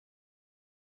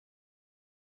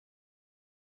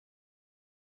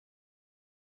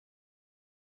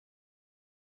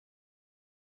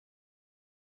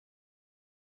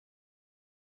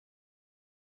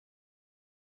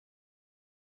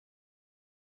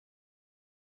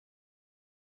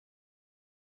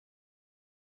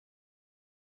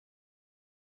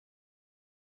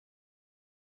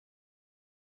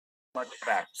much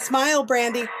faster. Smile,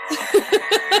 Brandy.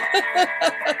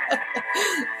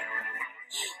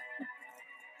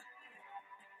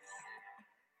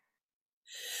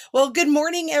 Well, good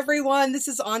morning, everyone. This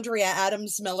is Andrea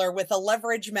Adams-Miller with the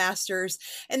Leverage Masters.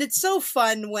 And it's so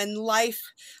fun when life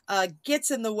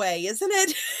gets in the way, isn't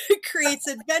it? It creates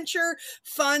adventure,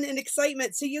 fun, and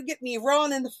excitement. So you get me raw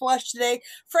and in the flesh today,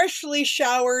 freshly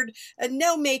showered, and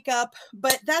no makeup.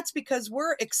 But that's because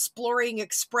we're exploring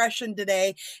expression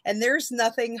today, and there's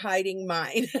nothing hiding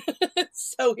mine.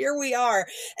 So here we are.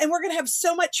 And we're going to have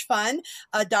so much fun.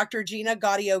 Dr. Gina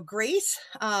Gaudio Grace,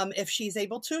 if she's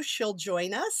able to, she'll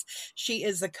join us. She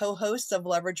is the co-host of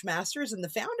Leverage Masters and the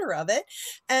founder of it.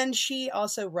 And she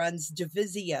also runs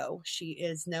Divisio. She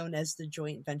is known as the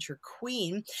joint venture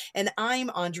queen. And I'm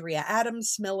Andrea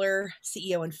Adams-Miller,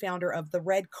 CEO and founder of the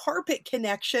Red Carpet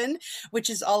Connection,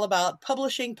 which is all about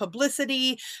publishing,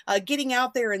 publicity, getting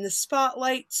out there in the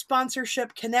spotlight,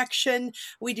 sponsorship, connection.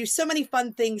 We do so many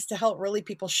fun things to help really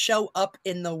people show up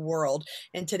in the world.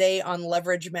 And today on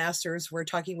Leverage Masters, we're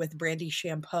talking with Brandy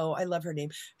Champeau. I love her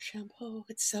name. Champeau.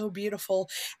 It's so beautiful.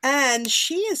 And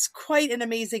she is quite an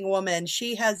amazing woman.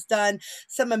 She has done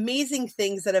some amazing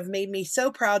things that have made me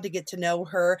so proud to get to know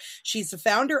her. She's the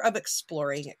founder of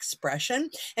Exploring Expression,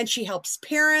 and she helps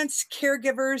parents,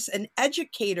 caregivers, and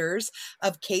educators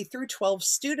of K through 12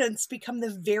 students become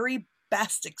the very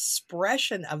best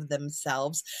expression of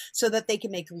themselves so that they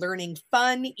can make learning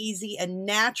fun, easy, and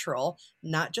natural,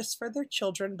 not just for their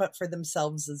children, but for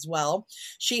themselves as well.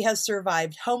 She has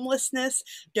survived homelessness,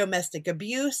 domestic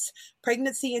abuse,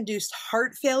 pregnancy-induced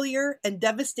heart failure, and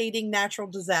devastating natural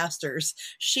disasters.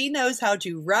 She knows how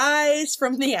to rise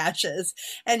from the ashes,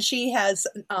 and she has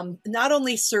not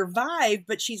only survived,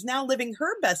 but she's now living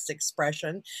her best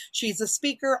expression. She's a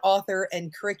speaker, author,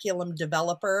 and curriculum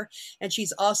developer, and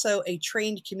she's also a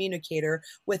trained communicator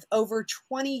with over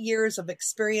 20 years of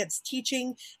experience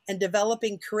teaching and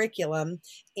developing curriculum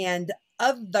and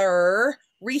other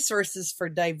resources for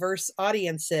diverse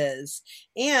audiences.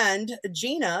 And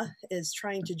Gina is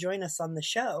trying to join us on the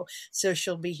show, so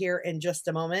she'll be here in just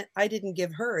a moment. I didn't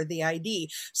give her the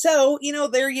ID. So,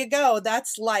 there you go.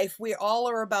 That's life. We all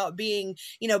are about being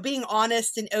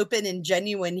honest and open and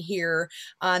genuine here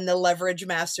on the Leverage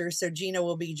Masters. So Gina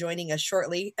will be joining us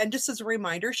shortly. And just as a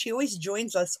reminder, she always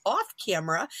joins us off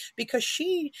camera because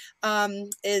she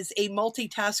is a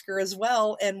multitasker as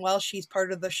well. And while she's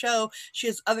part of the show, she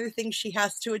has other things she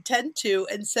has to attend to.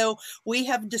 And so we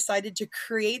have decided to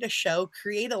create a show,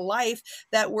 create a life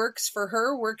that works for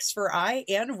her, works for I,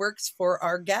 and works for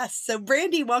our guests. So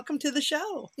Brandy, welcome to the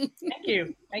show. Thank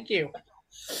you. Thank you.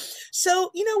 So,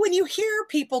 when you hear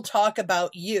people talk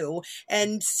about you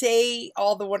and say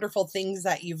all the wonderful things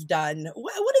that you've done,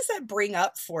 what does that bring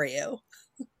up for you?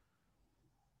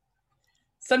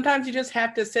 Sometimes you just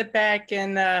have to sit back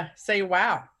and say,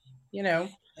 wow,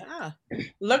 Yeah.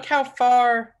 Look how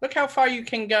far you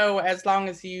can go as long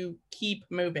as you keep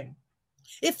moving.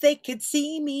 If they could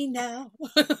see me now.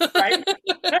 Right?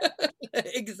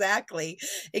 Exactly.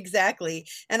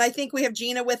 And I think we have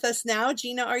Gina with us now.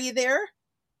 Gina, are you there?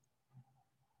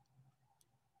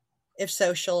 If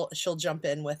so, she'll jump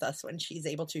in with us when she's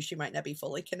able to. She might not be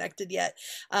fully connected yet.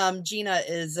 Gina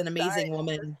is an amazing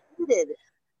woman.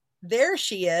 There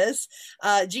she is.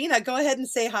 Gina, go ahead and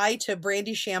say hi to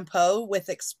Brandy Champeau with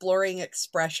Exploring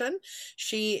Expression.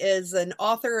 She is an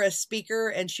author, a speaker,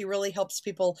 and she really helps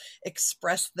people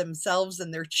express themselves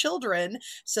and their children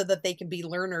so that they can be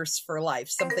learners for life,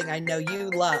 something I know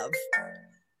you love.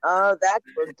 Oh, that's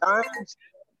for darn.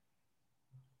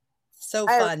 So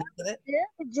fun, isn't it?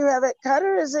 Did you have it cut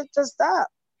or is it just up?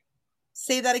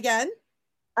 Say that again.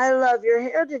 I love your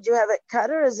hair. Did you have it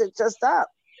cut or is it just up?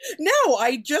 No,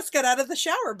 I just got out of the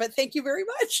shower, but thank you very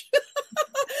much.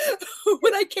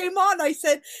 When I came on, I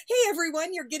said, hey,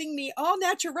 everyone, you're getting me all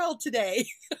natural today.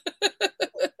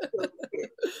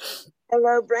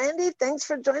 Hello, Brandy. Thanks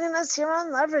for joining us here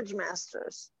on Leverage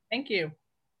Masters. Thank you.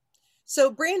 So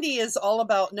Brandy is all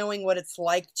about knowing what it's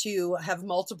like to have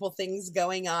multiple things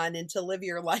going on and to live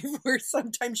your life where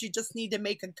sometimes you just need to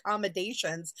make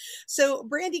accommodations. So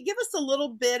Brandy, give us a little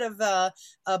bit of a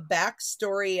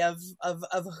backstory of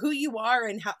who you are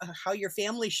and how your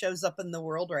family shows up in the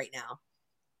world right now.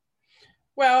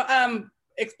 Well,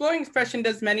 Exploring Expression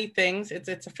does many things.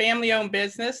 It's a family-owned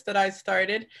business that I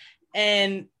started,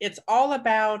 and it's all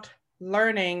about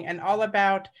learning and all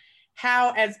about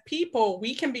how as people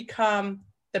we can become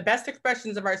the best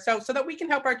expressions of ourselves so that we can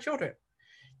help our children,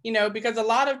 because a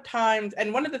lot of times,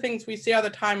 and one of the things we see all the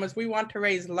time is we want to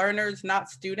raise learners, not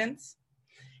students.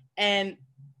 And,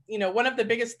 one of the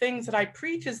biggest things that I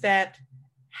preach is that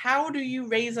how do you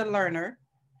raise a learner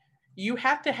you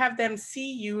have to have them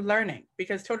see you learning,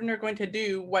 because children are going to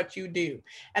do what you do.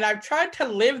 And I've tried to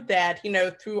live that,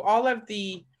 through all of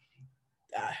the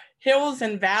hills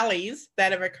and valleys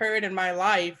that have occurred in my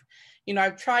life.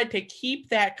 I've tried to keep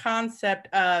that concept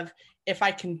of, if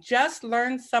I can just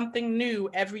learn something new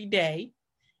every day,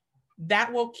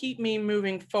 that will keep me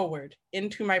moving forward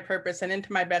into my purpose and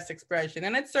into my best expression.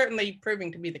 And it's certainly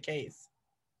proving to be the case.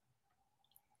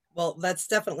 Well, that's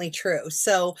definitely true.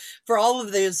 So for all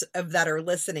of those that are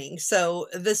listening, so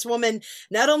this woman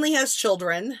not only has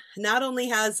children, not only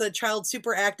has a child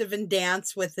super active in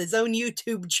dance with his own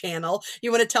YouTube channel.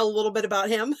 You want to tell a little bit about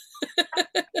him?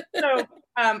 So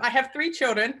I have 3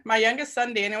 children. My youngest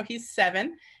son, Daniel, he's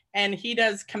 7, and he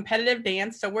does competitive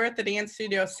dance. So we're at the dance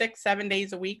studio 6-7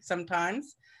 days a week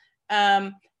sometimes.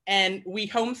 And we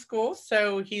homeschool.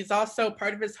 So he's also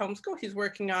part of his homeschool. He's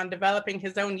working on developing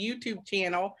his own YouTube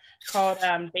channel called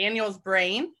Daniel's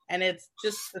Brain. And it's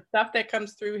just the stuff that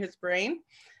comes through his brain.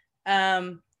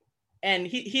 And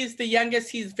he's the youngest.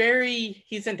 He's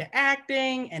into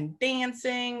acting and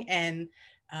dancing and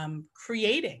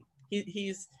creating.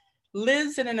 He's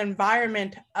lives in an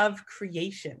environment of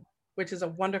creation, which is a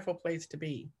wonderful place to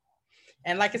be.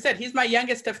 And like I said, he's my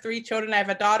youngest of 3 children. I have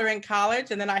a daughter in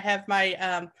college, and then I have my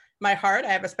heart.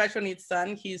 I have a special needs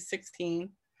son. He's 16,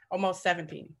 almost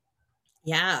 17.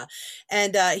 Yeah.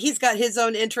 And he's got his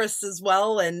own interests as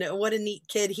well. And what a neat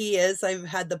kid he is. I've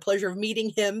had the pleasure of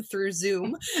meeting him through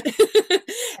Zoom.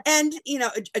 And,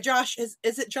 Josh, is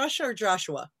it Joshua or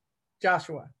Joshua?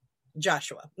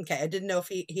 Joshua. Okay. I didn't know if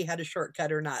he had a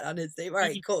shortcut or not on his name. All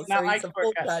right, cool. So he's a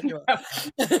full Joshua.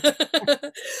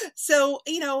 So,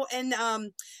 and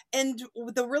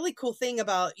the really cool thing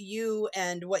about you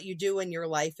and what you do in your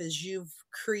life is you've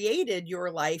created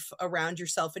your life around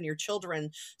yourself and your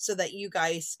children so that you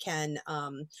guys can,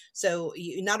 so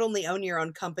you not only own your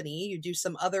own company, you do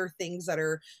some other things that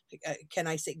are, can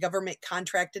I say government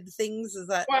contracted things? Is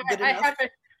that good enough?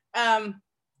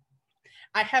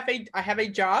 I have a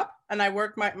job, and I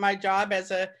work my job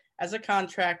as a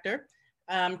contractor,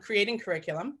 creating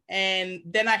curriculum. And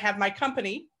then I have my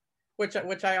company, which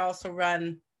I also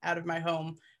run out of my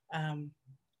home.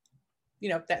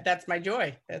 That's my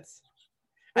joy.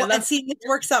 And see, it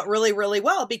works out really, really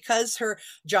well because her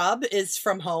job is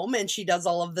from home and she does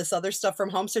all of this other stuff from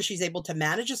home. So she's able to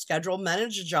manage a schedule,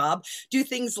 manage a job, do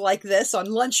things like this on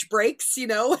lunch breaks,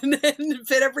 and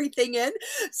fit everything in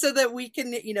so that we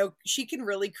can, she can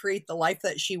really create the life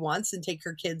that she wants and take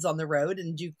her kids on the road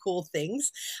and do cool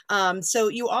things. So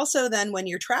you also then, when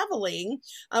you're traveling,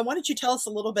 why don't you tell us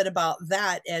a little bit about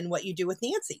that and what you do with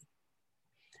Nancy?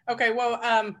 Okay,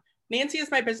 well, Nancy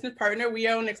is my business partner. We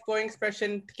own Exploring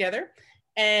Expression together.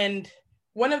 And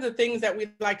one of the things that we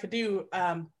like to do,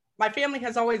 my family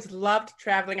has always loved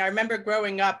traveling. I remember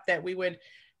growing up that we would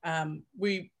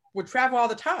travel all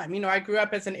the time. I grew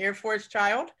up as an Air Force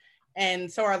child. And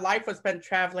so our life was spent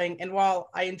traveling. And while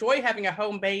I enjoy having a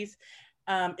home base,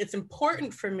 it's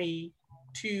important for me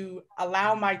to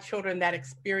allow my children that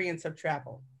experience of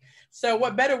travel. So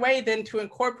what better way than to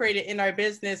incorporate it in our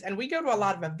business? And we go to a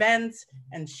lot of events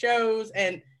and shows,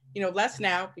 and less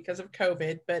now because of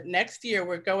COVID, but next year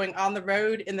we're going on the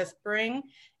road in the spring,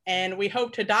 and we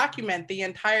hope to document the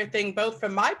entire thing, both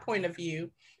from my point of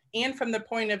view and from the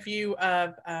point of view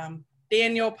of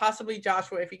Daniel, possibly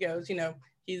Joshua if he goes.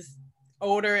 He's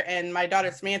older, and my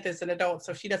daughter Samantha is an adult,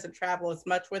 so she doesn't travel as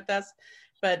much with us,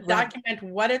 but document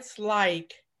what it's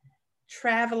like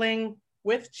traveling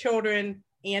with children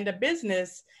and a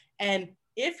business. And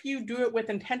if you do it with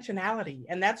intentionality,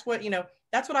 and that's what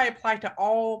I apply to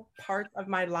all parts of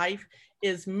my life,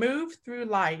 is move through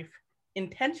life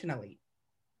intentionally.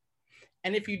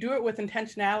 And if you do it with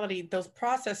intentionality, those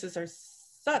processes are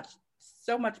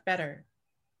so much better.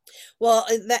 Well,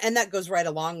 and that goes right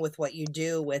along with what you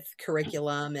do with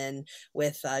curriculum and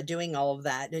with doing all of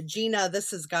that. Gina,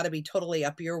 this has got to be totally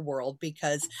up your world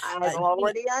because I've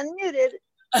already unmuted.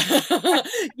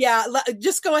 Yeah,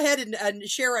 just go ahead and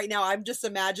share right now. I'm just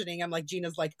imagining, I'm like,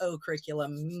 Gina's like, oh,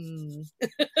 curriculum.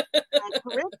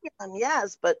 Curriculum,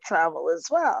 yes, but travel as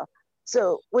well.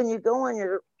 So when you go on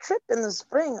your trip in the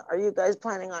spring, are you guys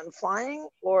planning on flying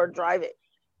or driving?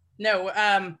 No,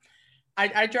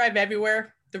 I drive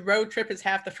everywhere. The road trip is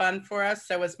half the fun for us.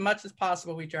 So as much as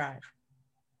possible, we drive.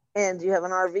 And do you have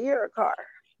an RV or a car?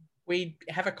 We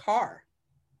have a car.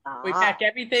 We pack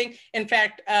everything. In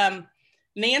fact,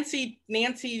 Nancy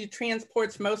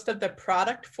transports most of the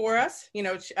product for us.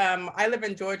 I live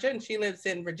in Georgia and she lives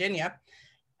in Virginia.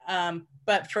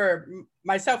 But for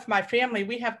myself, my family,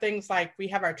 we have things like we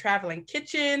have our traveling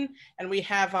kitchen, and we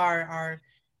have our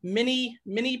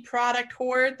mini product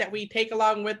hoard that we take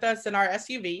along with us in our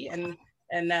SUV, and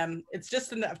it's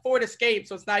just a Ford Escape,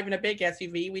 so it's not even a big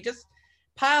SUV. We just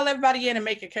pile everybody in and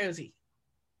make it cozy.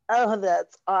 Oh,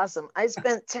 that's awesome. I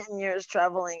spent 10 years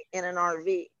traveling in an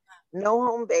RV, no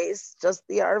home base, just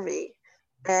the RV.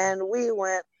 And we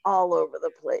went all over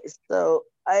the place. So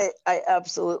I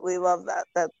absolutely love that.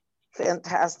 That's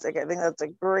fantastic. I think that's a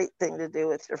great thing to do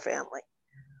with your family.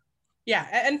 Yeah,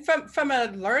 and from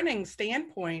a learning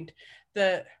standpoint,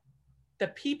 the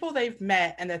people they've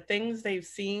met and the things they've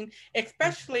seen,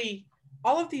 especially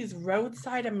all of these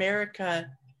roadside America,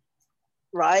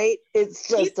 right? It's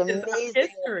just amazing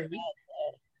history,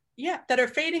 yeah, that are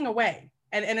fading away.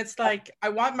 And it's like, I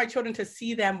want my children to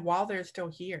see them while they're still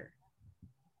here.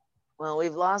 Well,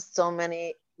 we've lost so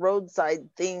many roadside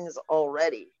things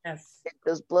already. Yes. It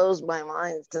just blows my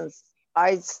mind since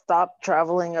I stopped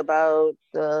traveling about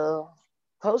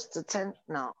close to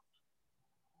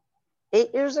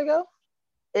 8 years ago.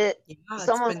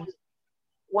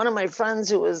 One of my friends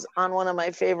who was on one of my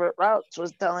favorite routes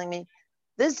was telling me,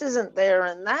 this isn't there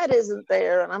and that isn't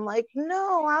there. And I'm like,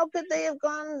 no, how could they have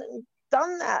gone and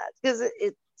done that? Because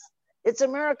it's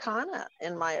Americana,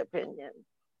 in my opinion.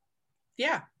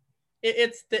 Yeah.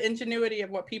 It's the ingenuity of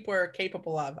what people are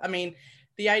capable of. I mean,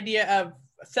 the idea of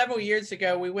several years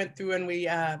ago, we went through and we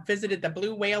visited the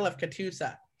blue whale of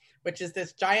Catoosa, which is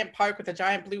this giant park with a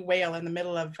giant blue whale in the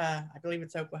middle of, I believe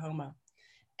it's Oklahoma.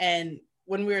 And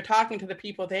when we were talking to the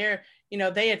people there,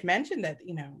 they had mentioned that,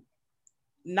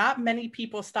 not many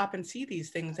people stop and see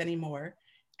these things anymore.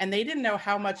 And they didn't know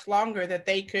how much longer that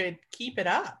they could keep it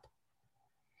up.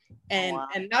 And wow.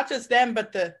 And not just them,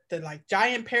 but the like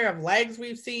giant pair of legs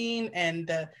we've seen, and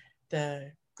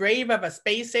the grave of a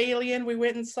space alien we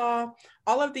went and saw.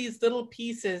 All of these little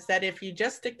pieces that if you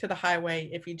just stick to the highway,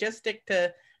 if you just stick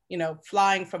to,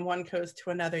 flying from one coast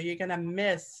to another, you're gonna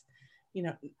miss,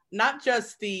 not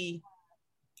just the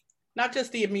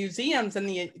museums and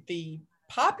the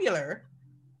popular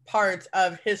parts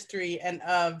of history and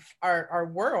of our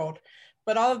world,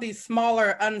 but all of these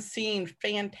smaller, unseen,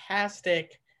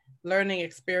 fantastic learning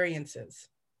experiences.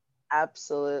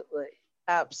 Absolutely.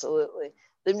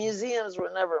 The museums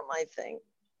were never my thing.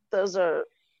 Those are,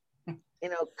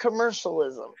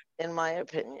 commercialism, in my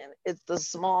opinion. It's the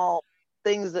small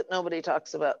things that nobody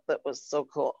talks about that was so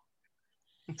cool.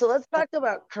 So let's talk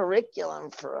about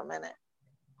curriculum for a minute.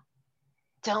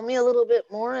 Tell me a little bit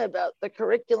more about the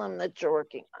curriculum that you're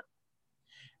working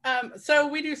on. So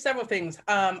we do several things.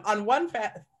 On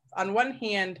one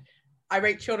hand, I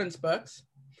write children's books.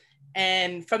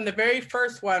 And from the very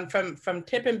first one, from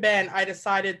Tip and Ben, I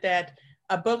decided that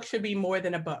a book should be more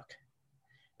than a book,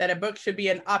 that a book should be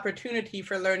an opportunity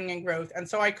for learning and growth. And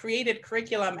so I created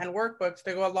curriculum and workbooks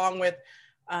to go along with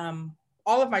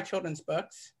all of my children's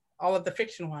books, all of the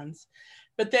fiction ones.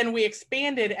 But then we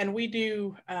expanded and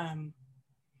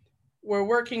we're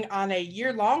working on a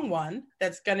year-long one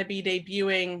that's going to be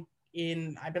debuting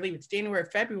in, I believe it's January,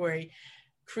 February,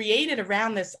 created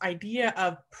around this idea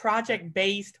of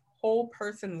project-based whole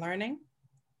person learning.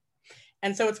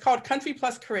 And so it's called Country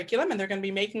Plus Curriculum, and they're going to be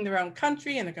making their own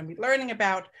country, and they're going to be learning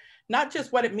about not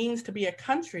just what it means to be a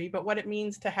country, but what it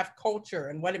means to have culture,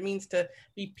 and what it means to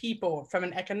be people from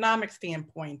an economic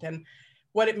standpoint, and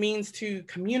what it means to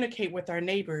communicate with our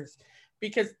neighbors.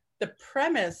 Because the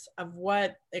premise of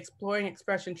what Exploring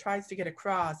Expression tries to get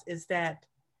across is that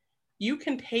you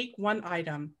can take one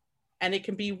item and it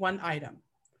can be one item,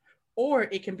 or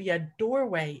it can be a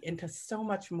doorway into so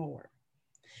much more.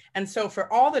 And so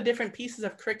for all the different pieces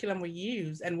of curriculum we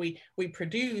use and we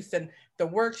produce, and the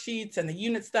worksheets and the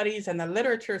unit studies and the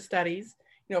literature studies,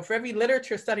 for every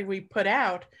literature study we put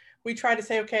out, we try to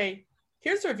say, okay,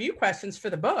 here's the review questions for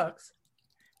the books,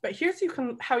 but here's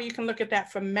how you can look at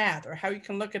that from math, or how you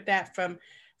can look at that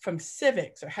from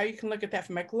civics, or how you can look at that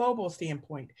from a global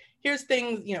standpoint. Here's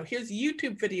things, here's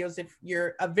YouTube videos if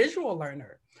you're a visual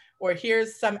learner, or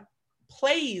here's some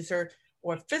plays or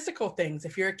physical things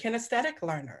if you're a kinesthetic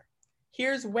learner.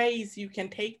 Here's ways you can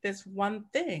take this one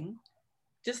thing,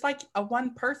 just like a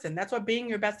one person. That's what being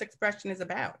your best expression is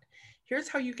about. Here's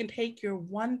how you can take your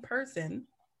one person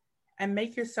and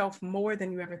make yourself more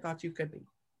than you ever thought you could be.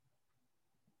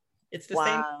 It's the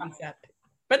same concept,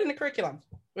 but in the curriculum,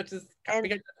 which is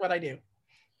because that's what I do.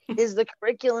 Is the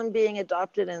curriculum being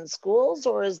adopted in schools,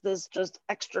 or is this just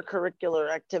extracurricular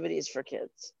activities for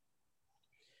kids?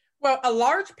 Well, a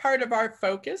large part of our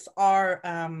focus are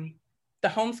the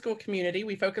homeschool community.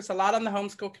 We focus a lot on the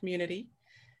homeschool community.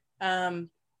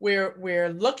 We're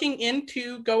looking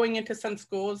into going into some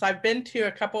schools. I've been to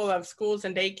a couple of schools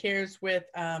and daycares with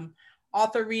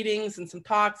author readings and some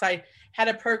talks. I had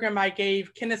a program I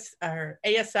gave,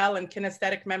 ASL and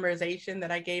kinesthetic memorization,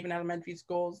 that I gave in elementary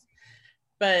schools.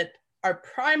 But our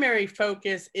primary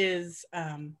focus is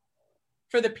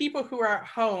for the people who are at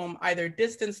home, either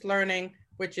distance learning,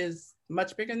 which is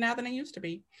much bigger now than it used to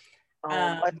be.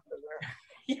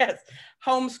 Yes,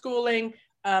 homeschooling,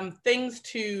 things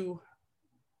to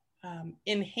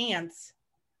enhance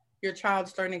your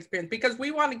child's learning experience, because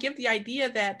we want to give the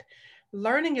idea that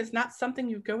learning is not something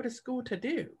you go to school to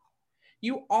do.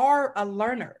 You are a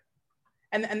learner.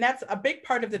 And that's a big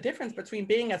part of the difference between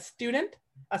being a student.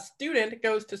 A student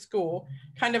goes to school,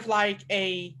 kind of like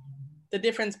the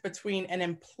difference between an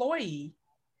employee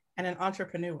and an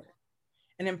entrepreneur.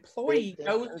 An employee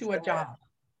goes to a job.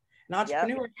 An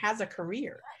entrepreneur has a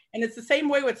career. And it's the same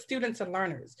way with students and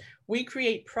learners. We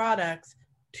create products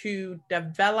to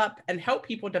develop and help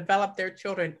people develop their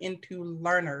children into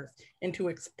learners, into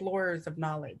explorers of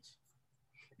knowledge,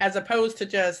 as opposed to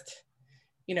just,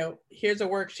 here's a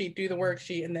worksheet, do the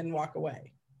worksheet, and then walk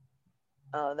away.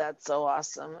 Oh, that's so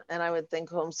awesome. And I would think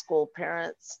homeschool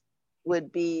parents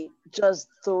would be just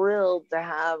thrilled to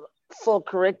have full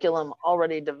curriculum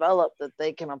already developed that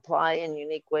they can apply in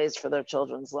unique ways for their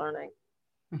children's learning.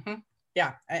 Mm-hmm.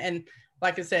 Yeah. And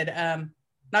like I said,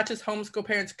 not just homeschool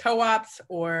parents, co-ops,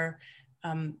 or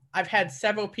I've had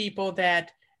several people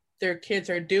that their kids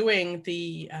are doing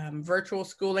the virtual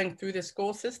schooling through the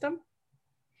school system.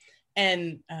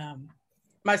 And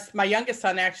my youngest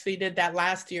son actually did that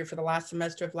last year for the last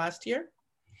semester of last year.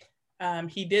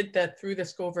 He did the through the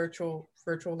school virtual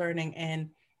learning, and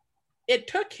it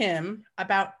took him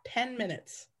about 10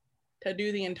 minutes to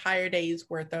do the entire day's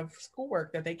worth of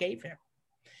schoolwork that they gave him.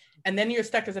 And then you're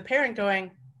stuck as a parent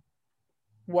going,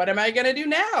 what am I going to do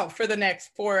now for the next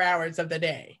 4 hours of the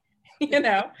day?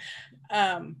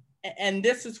 And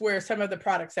this is where some of the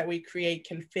products that we create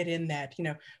can fit in that.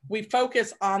 We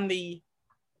focus on the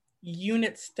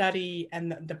unit study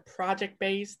and the project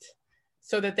based,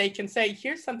 so that they can say,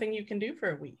 here's something you can do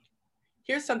for a week.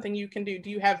 Here's something you can do. Do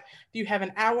you have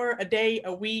an hour, a day,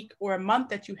 a week, or a month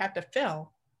that you have to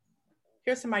fill?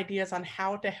 Here's some ideas on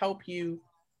how to help you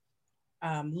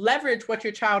leverage what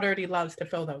your child already loves to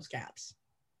fill those gaps.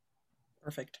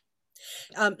 Perfect.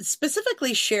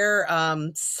 Specifically share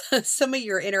some of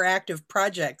your interactive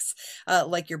projects,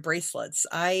 like your bracelets.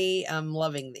 I am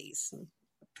loving these.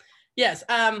 Yes.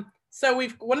 So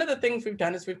one of the things we've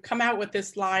done is we've come out with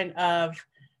this line of,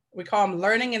 we call them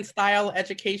learning and style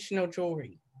educational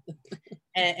jewelry.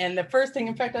 and the first thing,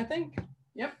 in fact, I think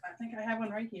I have one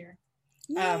right here.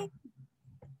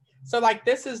 So like,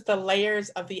 this is the layers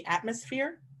of the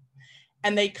atmosphere,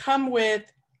 and they come with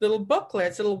little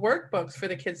booklets, little workbooks for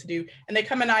the kids to do. And they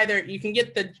come in either, you can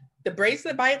get the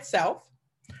bracelet by itself,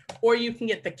 or you can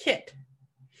get the kit.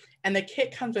 And the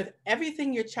kit comes with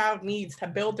everything your child needs to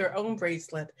build their own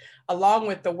bracelet, along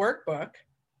with the workbook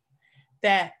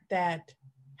that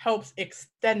helps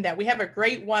extend that. We have a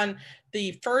great one.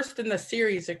 The first in the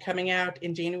series are coming out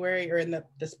in January or in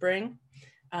the spring.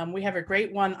 We have a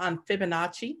great one on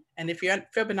Fibonacci. And if you're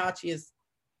Fibonacci is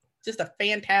just a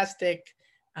fantastic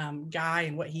guy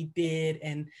and what he did,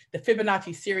 and the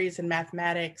Fibonacci series in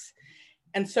mathematics.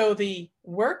 And so the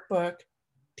workbook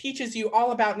teaches you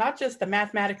all about not just the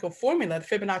mathematical formula, the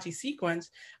Fibonacci sequence,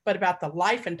 but about the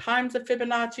life and times of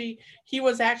Fibonacci. He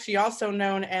was actually also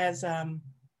known as,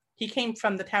 he came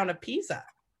from the town of Pisa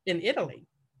in Italy.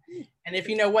 And if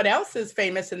you know what else is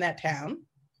famous in that town,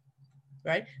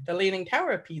 right? The Leaning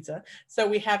Tower of Pisa. So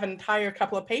we have an entire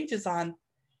couple of pages on,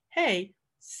 hey,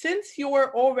 since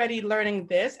you're already learning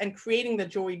this and creating the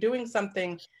jewelry, doing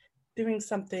something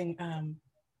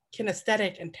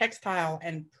kinesthetic and textile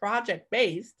and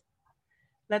project-based,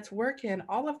 let's work in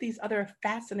all of these other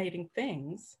fascinating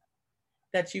things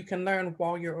that you can learn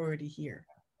while you're already here.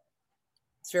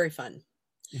 It's very fun.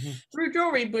 Mm-hmm. Through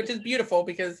jewelry, which is beautiful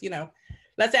because,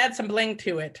 let's add some bling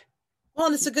to it. Well,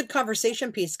 and it's a good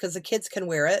conversation piece because the kids can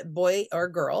wear it, boy or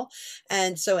girl.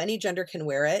 And so any gender can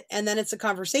wear it. And then it's a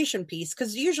conversation piece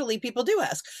because usually people do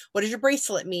ask, what does your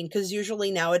bracelet mean? Because usually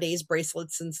nowadays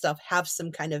bracelets and stuff have some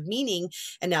kind of meaning.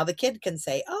 And now the kid can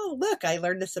say, oh, look, I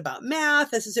learned this about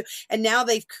math. And now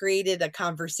they've created a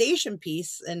conversation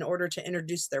piece in order to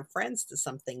introduce their friends to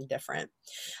something different.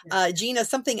 Gina,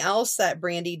 something else that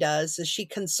Brandy does is she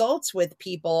consults with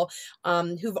people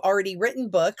who've already written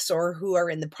books or who are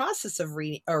in the process of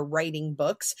reading or writing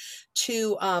books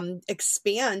to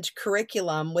expand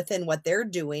curriculum within what they're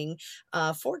doing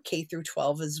for K through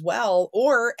 12 as well,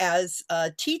 or as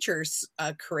teachers'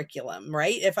 curriculum,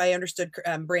 right? If I understood,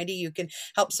 Brandy, you can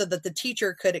help so that the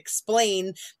teacher could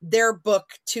explain their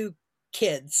book to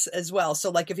kids as well. So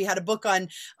like if you had a book on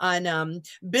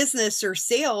business or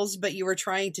sales, but you were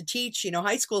trying to teach,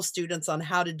 high school students on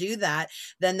how to do that,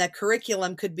 then the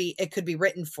curriculum could be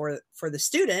written for the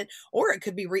student, or it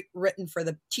could be written for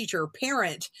the teacher or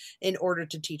parent in order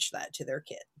to teach that to their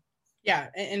kid. Yeah.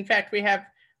 In fact, we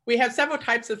have several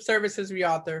types of services we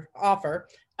offer.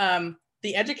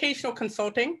 The educational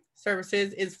consulting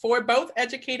services is for both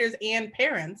educators and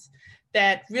parents,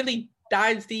 that really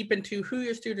dives deep into who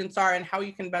your students are and how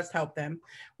you can best help them.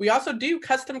 We also do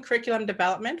custom curriculum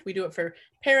development. We do it for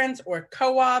parents or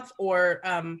co-ops or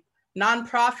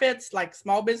nonprofits, like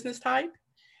small business type,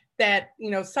 that,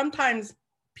 sometimes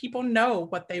people know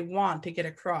what they want to get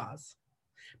across,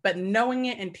 but knowing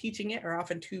it and teaching it are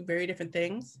often two very different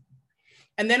things.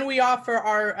 And then we offer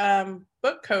our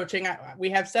book coaching. We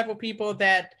have several people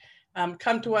that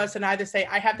come to us and either say,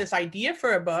 I have this idea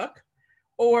for a book,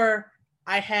 or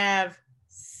I have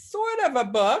sort of a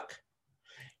book.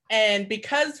 And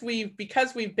because we've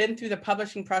been through the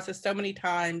publishing process so many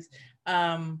times,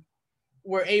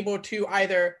 we're able to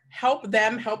either help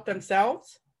them help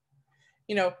themselves,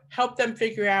 help them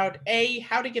figure out A,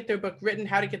 how to get their book written,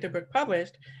 how to get their book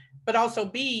published, but also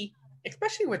B,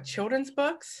 especially with children's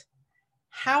books,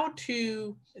 how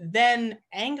to then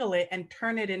angle it and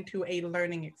turn it into a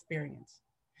learning experience,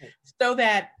 so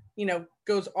that,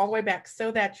 goes all the way back,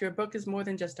 so that your book is more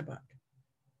than just a book,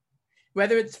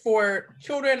 whether it's for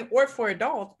children or for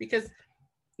adults, because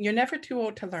you're never too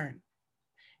old to learn.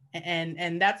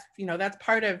 And that's, that's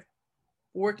part of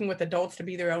working with adults to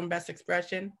be their own best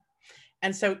expression.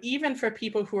 And so even for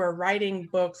people who are writing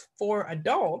books for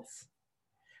adults,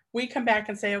 we come back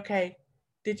and say, okay,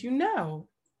 did you know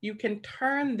you can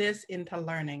turn this into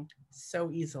learning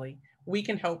so easily? We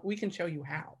can help, we can show you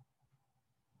how.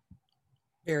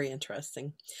 Very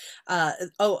interesting.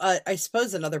 I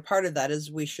suppose another part of that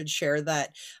is we should share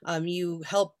that you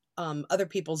help other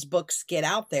people's books get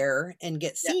out there and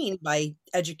get seen by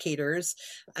educators,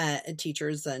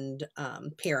 teachers, and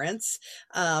parents.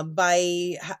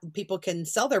 People can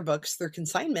sell their books through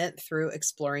consignment through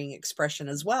Exploring Expression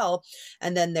as well,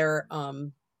 and then they're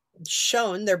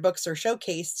their books are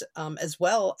showcased as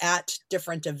well at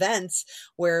different events,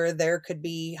 where there could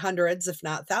be hundreds, if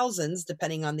not thousands,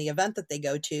 depending on the event that they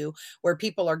go to, where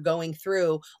people are going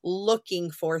through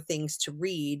looking for things to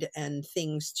read and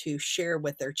things to share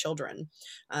with their children,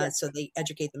 so they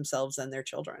educate themselves and their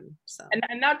children. So,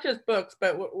 and not just books,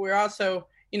 but we're also,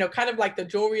 kind of like the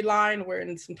jewelry line. We're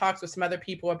in some talks with some other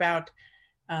people about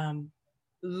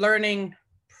learning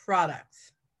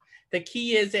products. The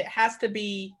key is it has to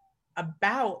be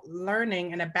about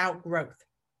learning and about growth.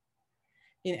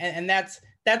 And that's,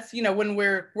 when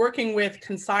we're working with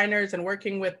consigners and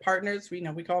working with partners, we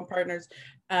call them partners.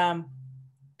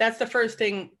 That's the first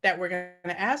thing that we're going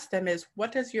to ask them is,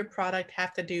 what does your product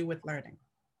have to do with learning?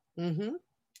 Mm-hmm.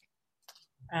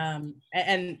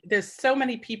 And there's so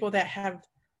many people that have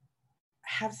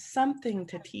something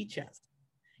to teach us.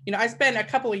 I spent a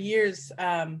couple of years,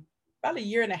 about a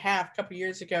year and a half, a couple of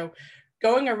years ago,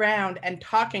 going around and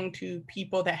talking to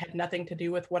people that had nothing to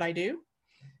do with what I do.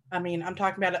 I mean, I'm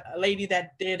talking about a lady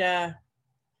that did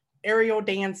aerial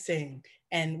dancing,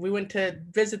 and we went to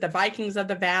visit the Vikings of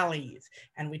the Valleys,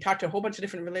 and we talked to a whole bunch of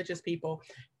different religious people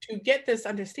to get this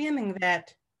understanding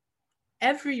that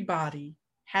everybody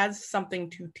has something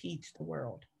to teach the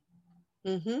world.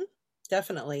 Mm-hmm.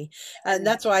 Definitely. And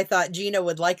that's why I thought Gina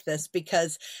would like this,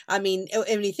 because I mean,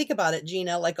 when you think about it,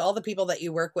 Gina, like all the people that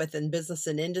you work with in business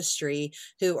and industry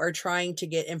who are trying to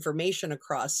get information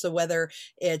across. So whether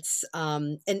it's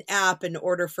an app in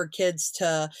order for kids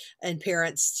and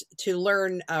parents to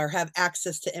learn or have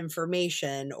access to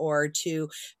information, or to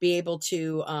be able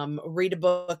to read a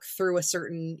book through a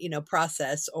certain,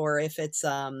 process, or if it's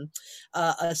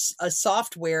a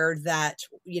software that,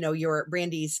 your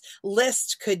Brandy's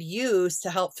list could use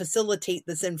to help facilitate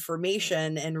this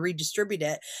information and redistribute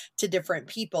it to different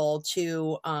people,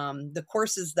 to the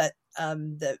courses that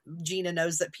Gina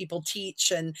knows that people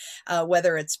teach, and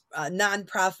whether it's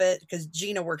nonprofit, because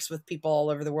Gina works with people all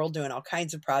over the world doing all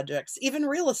kinds of projects, even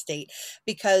real estate,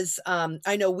 because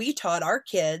I know we taught our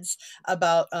kids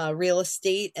about real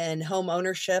estate and home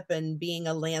ownership and being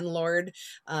a landlord.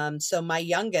 So my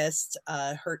youngest,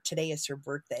 today is her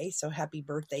birthday, so happy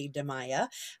birthday, Demaya.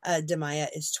 Demaya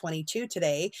is 22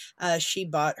 today. She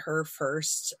bought her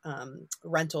first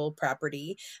rental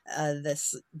property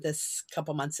this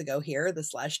couple months ago here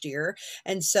this last year.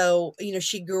 And so,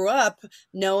 she grew up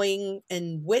knowing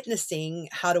and witnessing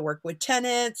how to work with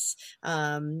tenants,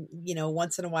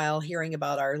 once in a while hearing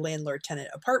about our landlord tenant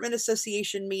apartment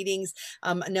association meetings,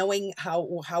 knowing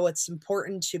how it's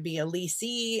important to be a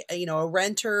leasee, a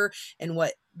renter, and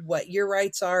what your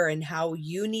rights are and how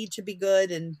you need to be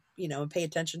good and pay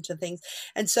attention to things.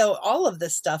 And so all of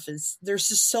this stuff there's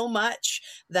just so much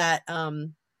that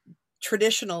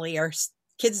traditionally our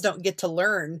kids don't get to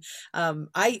learn.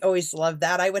 I always loved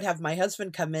that. I would have my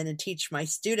husband come in and teach my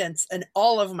students in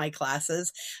all of my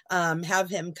classes,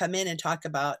 have him come in and talk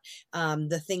about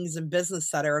the things in business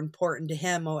that are important to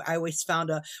him. I always found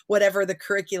whatever the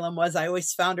curriculum was, I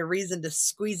always found a reason to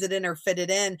squeeze it in or fit it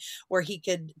in where he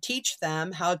could teach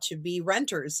them how to be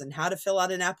renters and how to fill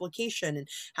out an application and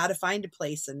how to find a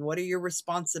place and what are your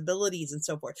responsibilities and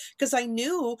so forth. Because I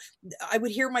knew I would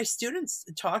hear my students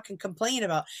talk and complain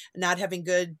about not having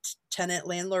good tenant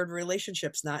landlord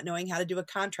relationships, not knowing how to do a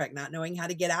contract, not knowing how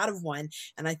to get out of one.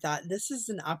 And I thought, this is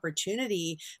an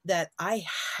opportunity that I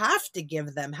have to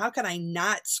give them. How can I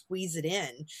not squeeze it in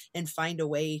and find a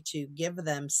way to give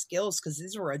them skills? Because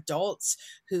these were adults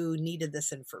who needed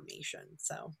this information.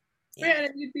 So yeah,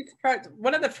 and you'd be surprised.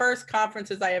 One of the first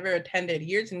conferences I ever attended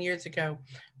years and years ago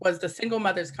was the Single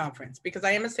Mothers Conference, because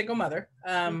I am a single mother.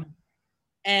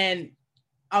 And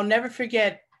I'll never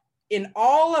forget, in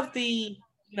all of the,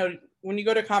 when you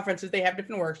go to conferences, they have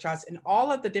different workshops. In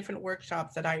all of the different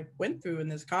workshops that I went through in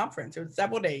this conference, it was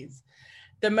several days,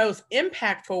 the most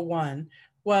impactful one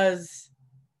was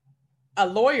a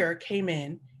lawyer came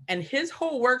in and his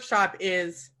whole workshop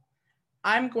is,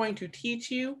 I'm going to teach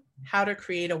you how to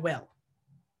create a will.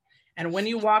 And when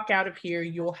you walk out of here,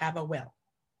 you'll have a will.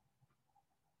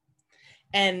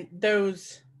 And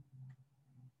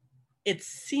it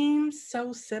seems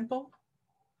so simple,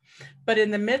 but in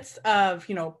the midst of,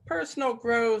 personal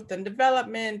growth and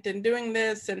development and doing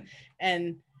this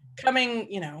and coming,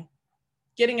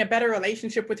 getting a better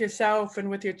relationship with yourself and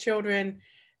with your children,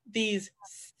 these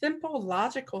simple,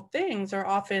 logical things are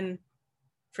often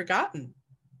forgotten.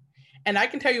 And I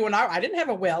can tell you, when I didn't have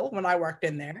a will when I worked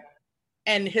in there.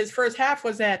 And his first half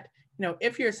was that,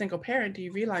 if you're a single parent, do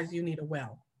you realize you need a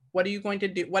will? What are you going to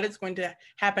do? What is going to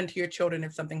happen to your children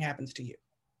if something happens to you?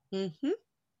 Mm-hmm.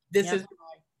 This is,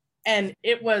 and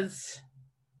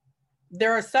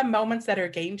there are some moments that are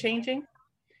game changing.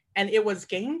 And it was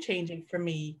game changing for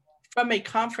me from a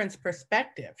conference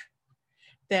perspective,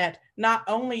 that not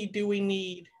only do we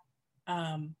need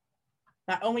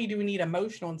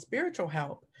emotional and spiritual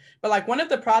help, but like one of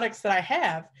the products that I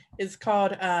have is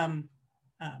called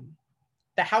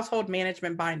the Household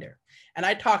Management Binder. And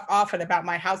I talk often about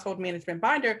my Household Management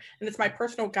Binder, and it's my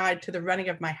personal guide to the running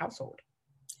of my household.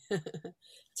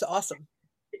 It's awesome.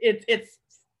 It's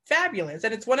fabulous.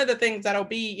 And it's one of the things that'll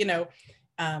be,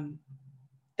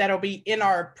 that'll be in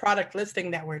our product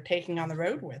listing that we're taking on the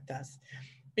road with us,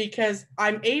 because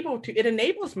it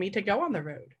enables me to go on the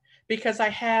road because I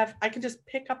can just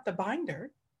pick up the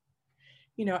binder,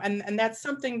 and that's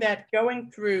something that,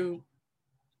 going through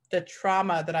the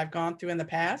trauma that I've gone through in the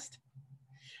past,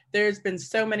 there's been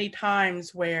so many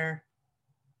times where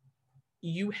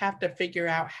you have to figure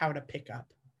out how to pick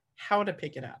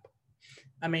it up.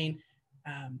 I mean,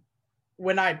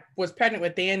 when I was pregnant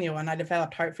with Daniel and I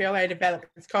developed heart failure,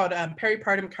 it's called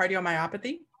peripartum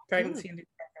cardiomyopathy, pregnancy induced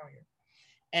heart failure.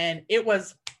 And it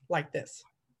was like this.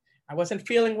 I wasn't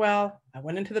feeling well. I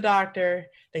went into the doctor.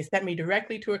 They sent me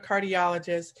directly to a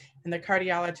cardiologist, and the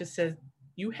cardiologist says,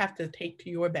 you have to take to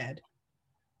your bed.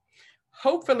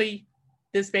 Hopefully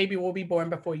this baby will be born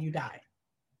before you die.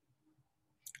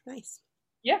 Nice.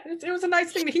 Yeah, it was a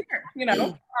nice thing to hear,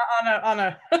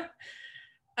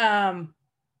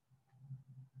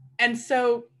 and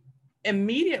so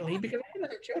immediately, because I had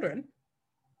other children,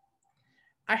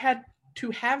 I had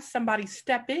to have somebody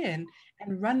step in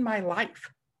and run my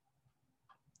life.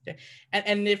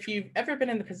 And if you've ever been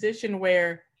in the position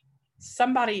where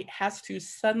somebody has to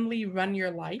suddenly run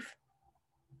your life,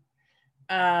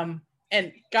 and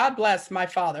God bless my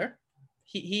father,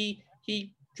 he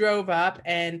drove up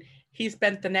and he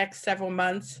spent the next several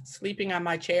months sleeping on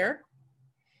my chair,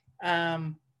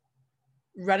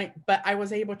 running. But I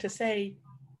was able to say,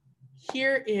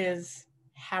 here is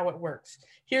how it works.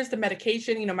 Here's the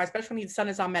medication. My special needs son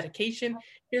is on medication.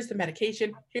 Here's the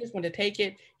medication. Here's when to take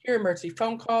it. Here are emergency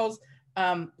phone calls.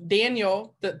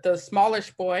 Daniel, the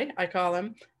smallish boy, I call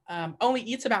him, only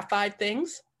eats about 5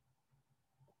 things.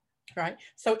 Right.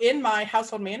 So in my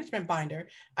household management binder,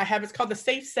 I have, it's called the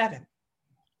Safe 7.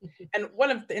 And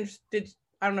one of the,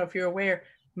 I don't know if you're aware,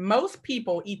 most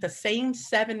people eat the same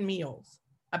 7 meals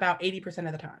about 80%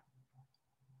 of the time.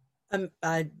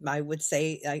 I would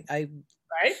say I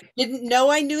right? didn't know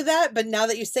I knew that, but now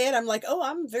that you say it, I'm like, oh,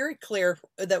 I'm very clear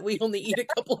that we only eat a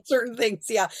couple of certain things.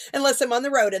 Yeah, unless I'm on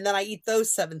the road, and then I eat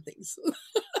those 7 things.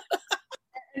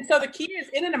 And so the key is,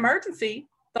 in an emergency,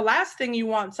 the last thing you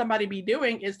want somebody to be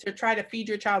doing is to try to feed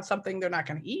your child something they're not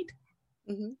going to eat.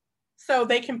 Mm-hmm. So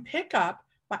they can pick up,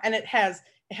 and it has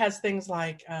things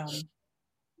like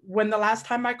when the last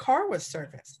time my car was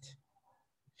serviced,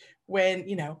 when,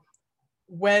 you know,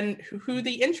 who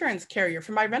the insurance carrier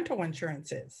for my rental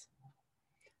insurance is.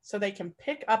 So they can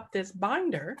pick up this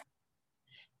binder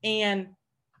and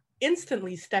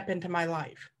instantly step into my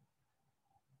life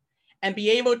and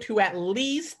be able to at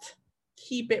least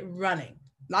keep it running.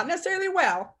 Not necessarily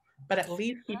well, but at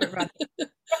least keep it running.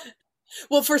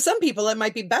 Well, for some people, it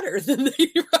might be better than they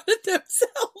run it themselves.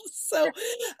 So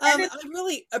I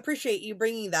really appreciate you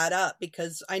bringing that up,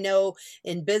 because I know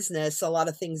in business, a lot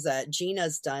of things that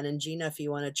Gina's done, and Gina, if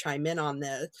you want to chime in on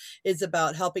this, is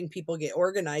about helping people get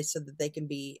organized so that they can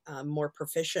be more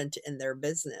proficient in their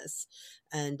business.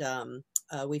 And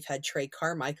we've had Trey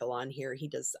Carmichael on here. He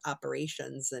does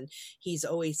operations, and he's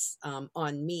always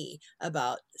on me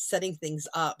about setting things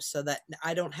up so that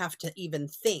I don't have to even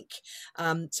think.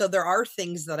 So there are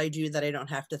things that I do that I don't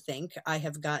have to think. I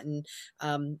have gotten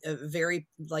very,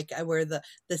 like, I wear the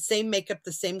same makeup,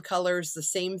 the same colors, the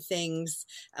same things,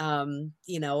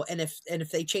 you know, and if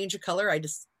they change a color, I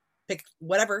just pick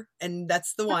whatever, and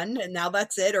that's the one, and now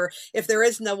that's it. Or if there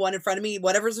is no one in front of me,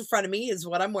 whatever's in front of me is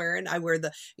what I'm wearing. I wear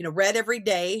the, you know, red every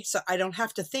day, so I don't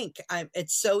have to think.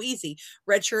 It's so easy.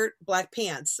 Red shirt, black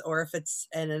pants. Or if it's,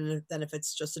 and then if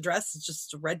it's just a dress, it's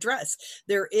just a red dress.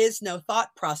 There is no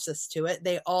thought process to it.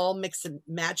 They all mix and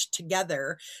match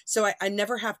together. So I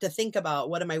never have to think about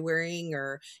what am I wearing,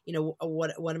 or, you know,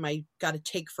 what am I got to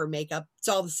take for makeup. It's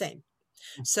all the same.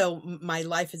 So my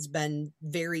life has been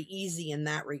very easy in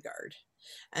that regard.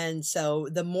 And so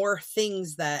the more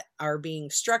things that are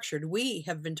being structured, we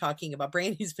have been talking about,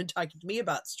 Brandy's been talking to me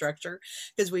about structure,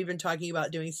 because we've been talking about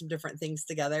doing some different things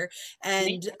together.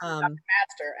 And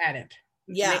master at it.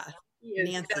 Yeah,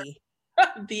 Nancy,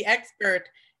 the expert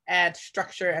at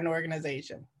structure and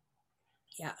organization.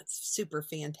 Yeah, it's super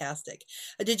fantastic.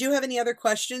 Did you have any other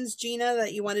questions, Gina,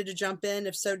 that you wanted to jump in?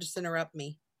 If so, just interrupt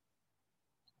me.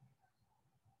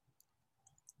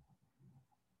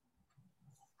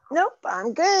 Nope,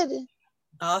 I'm good.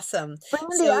 Awesome.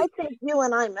 Brandy, So, I think you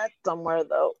and I met somewhere,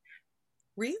 though.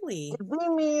 Really? Did we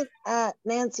meet at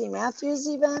Nancy Matthews'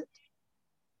 event?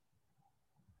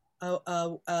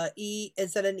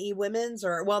 Is it an Women's,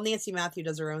 or, well, Nancy Matthew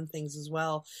does her own things as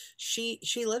well. She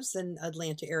lives in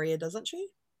Atlanta area, doesn't she?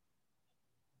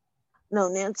 No,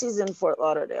 Nancy's in Fort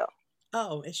Lauderdale.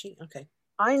 Oh, is she? Okay.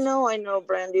 I know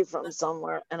Brandy from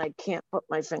somewhere, and I can't put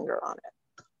my finger on it.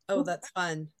 Oh, that's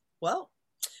fun. Well,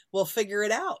 we'll figure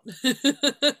it out.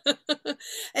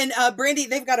 And Brandy,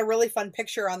 they've got a really fun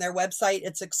picture on their website.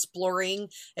 It's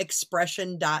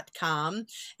exploringexpression.com.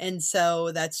 And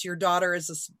so that's your daughter.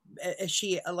 Is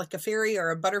she like a fairy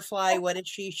or a butterfly? What is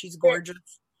she? She's gorgeous.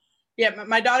 Yeah,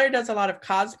 my daughter does a lot of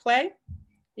cosplay.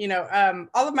 You know,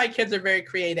 all of my kids are very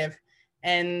creative.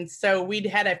 And so we'd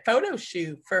had a photo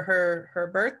shoot for her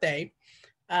birthday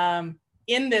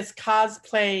in this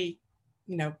cosplay,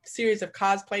 you know, series of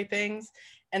cosplay things.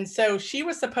 And so she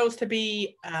was supposed to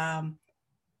be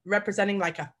representing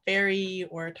like a fairy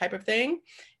or a type of thing.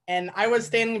 And I was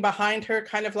standing behind her,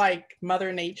 kind of like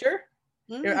Mother Nature.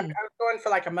 I was going for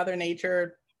like a Mother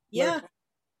Nature. Yeah. Look.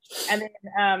 And then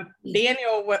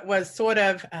Daniel was sort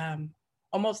of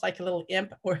almost like a little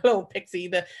imp or a little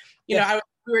pixie.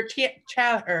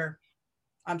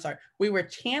 We were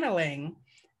channeling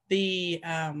the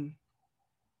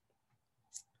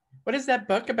what is that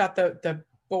book about the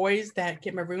boys that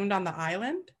get marooned on the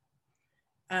island?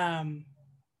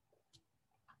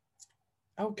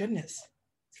 Oh goodness,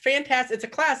 it's fantastic! It's a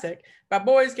classic about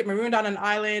boys get marooned on an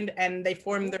island and they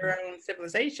form their own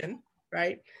civilization,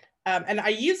 right? And I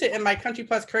use it in my Country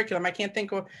Plus curriculum. I can't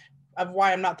think of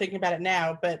why I'm not thinking about it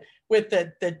now, but with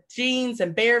the jeans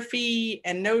and bare feet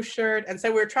and no shirt. And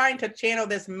so we're trying to channel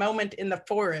this moment in the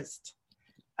forest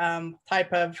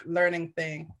type of learning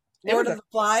thing. Lord of the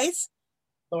Flies?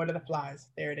 Lord of the Flies.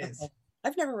 There it is. Okay.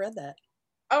 I've never read that.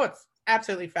 Oh, it's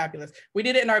absolutely fabulous. We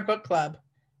did it in our book club.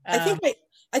 In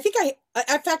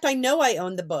fact, I know I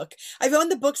own the book. I've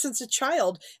owned the book since a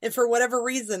child. And for whatever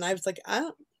reason, I was like, I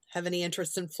don't have any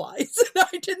interest in flies.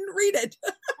 I didn't read it.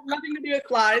 Nothing to do with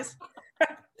flies.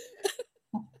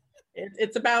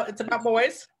 It's about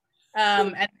boys.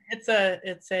 And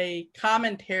it's a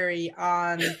commentary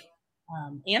on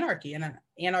anarchy and an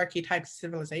anarchy type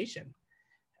civilization.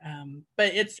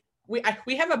 But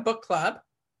we have a book club,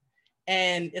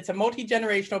 And it's a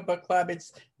multi-generational book club.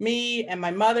 It's me and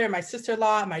my mother and my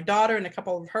sister-in-law and my daughter and a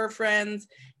couple of her friends.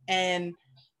 And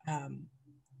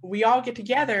we all get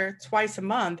together twice a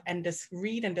month and just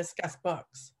read and discuss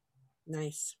books.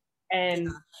 Nice. And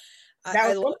yeah. that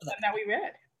was love one of them that we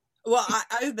read. Well,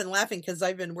 I've been laughing because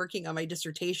I've been working on my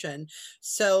dissertation.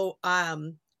 So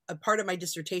a part of my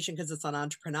dissertation, because it's on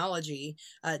entrepreneurology,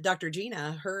 Dr.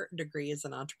 Gina, her degree is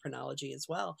in entrepreneurology as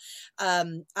well.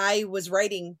 I was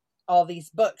writing all these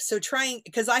books. So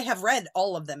because I have read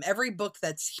all of them, every book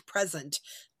that's present,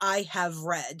 I have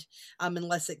read,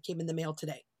 unless it came in the mail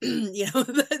today.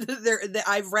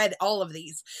 I've read all of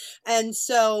these. And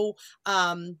so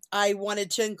I wanted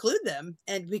to include them,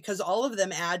 and because all of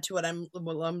them add to what I'm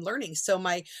learning. So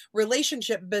my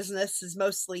relationship business is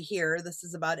mostly here. This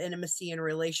is about intimacy and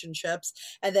relationships.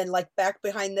 And then like back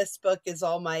behind this book is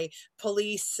all my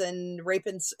police and rape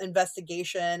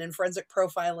investigation and forensic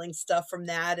profiling stuff from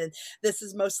that. And this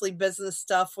is mostly business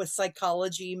stuff with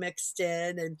psychology mixed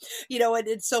in. And, and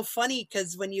it's so funny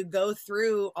because when you go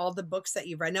through all the books that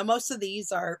you've read, now most of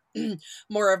these are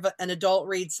more of an adult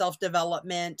read,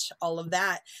 self-development, all of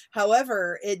that.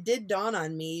 However, it did dawn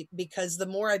on me, because the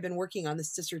more I've been working on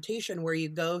this dissertation, where you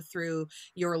go through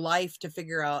your life to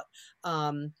figure out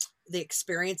the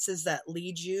experiences that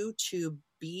lead you to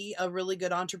be a really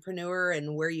good entrepreneur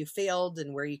and where you failed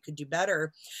and where you could do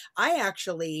better, I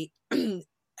actually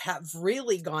have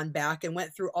really gone back and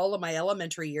went through all of my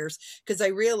elementary years, because I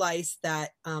realized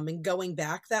that in going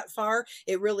back that far,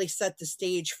 it really set the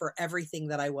stage for everything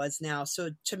that I was now. So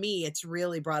to me, it's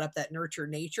really brought up that nurture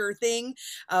nature thing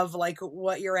of like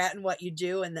what you're at and what you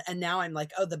do. And now I'm like,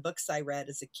 oh, the books I read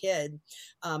as a kid,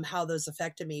 how those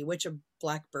affected me, which of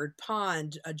Blackbird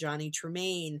Pond, Johnny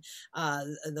Tremaine.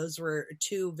 Those were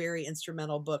two very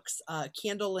instrumental books.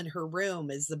 Candle in Her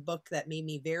Room is the book that made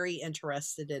me very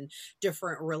interested in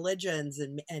different religions,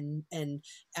 and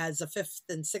as a 5th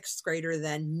and 6th grader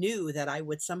then knew that I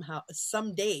would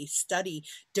someday study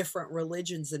different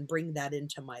religions and bring that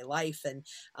into my life. And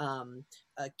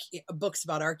books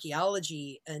about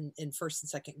archaeology in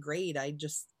 1st and 2nd grade. I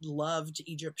just loved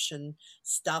Egyptian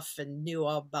stuff and knew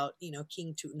all about,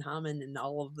 King Tutankhamun and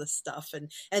all of this stuff.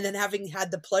 And then having had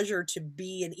the pleasure to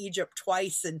be in Egypt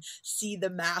twice and see the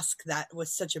mask, that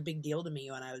was such a big deal to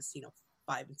me when I was,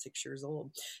 5 and 6 years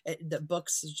old. The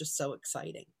books is just so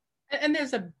exciting. And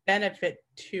there's a benefit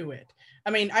to it. I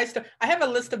mean, I have a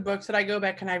list of books that I go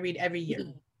back and I read every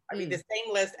year. I read the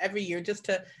same list every year just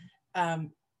to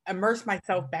immerse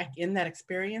myself back in that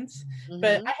experience.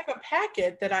 But I have a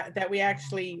packet that we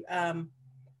actually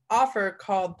offer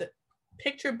called the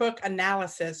Picture Book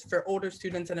Analysis for older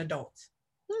students and adults.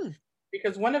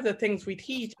 Because one of the things we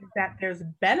teach is that there's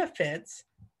benefits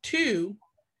to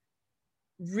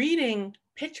reading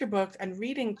picture books and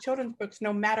reading children's books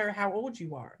no matter how old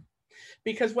you are.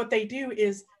 Because what they do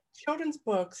is children's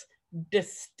books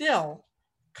distill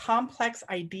complex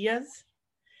ideas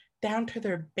down to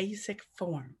their basic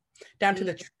form, down to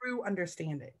the true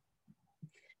understanding.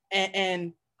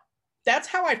 And that's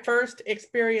how I first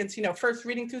experienced, first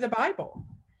reading through the Bible.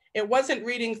 It wasn't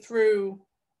reading through,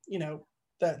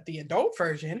 the adult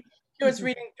version. It was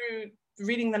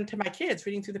reading them to my kids,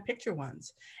 reading through the picture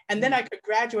ones. And then I could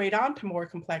graduate on to more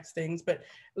complex things. But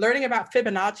learning about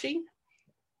Fibonacci,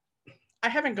 I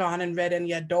haven't gone and read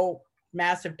any adult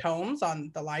massive tomes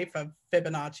on the life of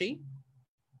Fibonacci.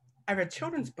 I read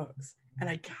children's books and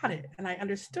I got it and I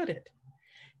understood it.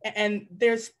 And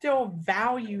there's still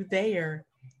value there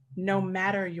no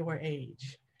matter your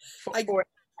age for type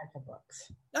of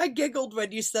books. I giggled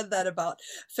when you said that about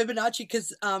Fibonacci,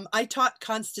 because I taught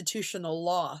constitutional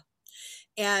law.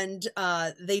 And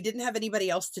they didn't have anybody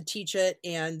else to teach it.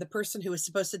 And the person who was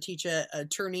supposed to teach it,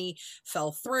 attorney,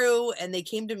 fell through. And they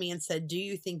came to me and said, do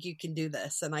you think you can do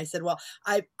this? And I said, well,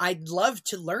 I'd love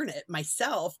to learn it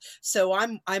myself. So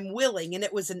I'm willing. And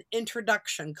it was an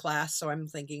introduction class. So I'm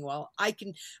thinking, well, I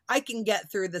can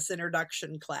get through this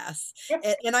introduction class.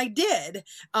 And I did.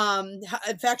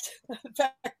 In fact,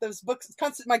 those books,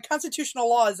 my constitutional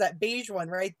law is that beige one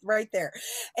right there.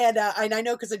 And I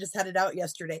know because I just had it out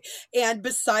yesterday. And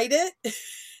beside it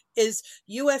is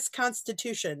U.S.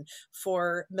 Constitution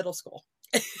for middle school.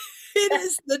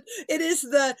 It is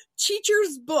the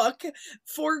teacher's book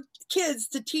for kids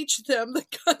to teach them the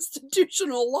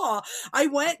constitutional law. I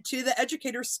went to the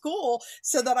educator school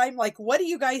so that I'm like, what do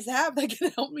you guys have that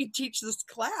can help me teach this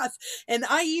class? And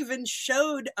I even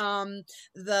showed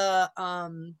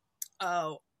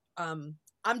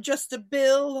I'm just a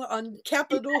bill on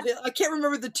Capitol Hill. I can't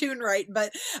remember the tune right,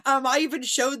 but I even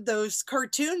showed those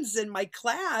cartoons in my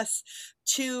class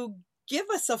to give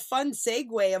us a fun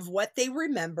segue of what they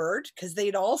remembered, because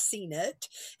they'd all seen it,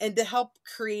 and to help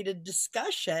create a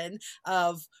discussion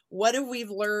of what have we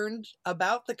learned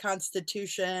about the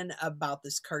Constitution, about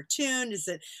this cartoon. Is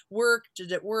it work?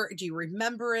 Did it work? Do you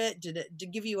remember it? Did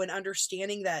it give you an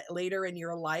understanding that later in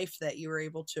your life that you were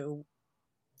able to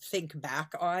think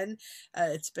back on?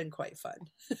 It's been quite fun.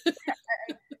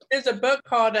 There's a book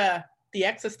called The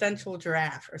Existential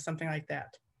Giraffe or something like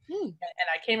that. And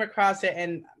I came across it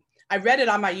and I read it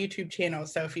on my YouTube channel.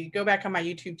 So if you go back on my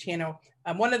YouTube channel,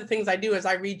 one of the things I do is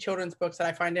I read children's books that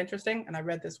I find interesting. And I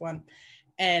read this one,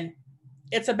 and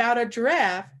it's about a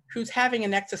giraffe who's having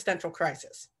an existential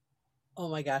crisis. Oh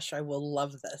my gosh, I will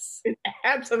love this. It's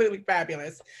absolutely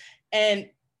fabulous. And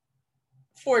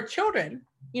for children,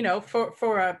 you know, for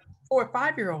a 4 or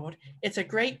 5-year-old, it's a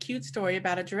great, cute story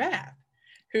about a giraffe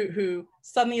who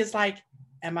suddenly is like,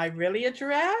 am I really a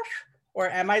giraffe? Or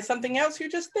am I something else who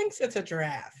just thinks it's a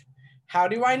giraffe? How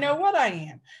do I know what I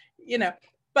am? You know,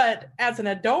 but as an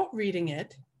adult reading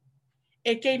it,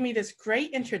 it gave me this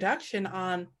great introduction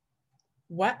on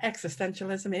what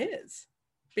existentialism is,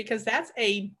 because that's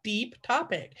a deep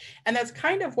topic. And that's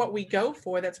kind of what we go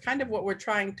for. That's kind of what we're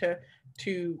trying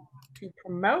to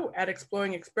promote at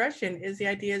Exploring Expression, is the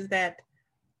idea is that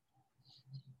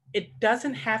it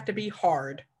doesn't have to be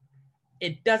hard.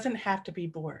 It doesn't have to be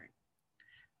boring.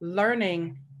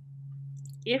 Learning,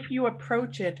 if you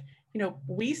approach it, you know,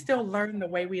 we still learn the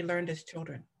way we learned as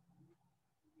children.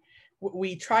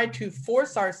 We try to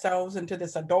force ourselves into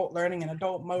this adult learning and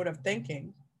adult mode of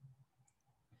thinking.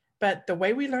 But the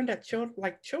way we learned at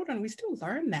children, we still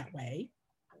learn that way.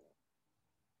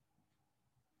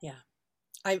 Yeah.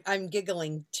 I'm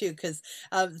giggling too, because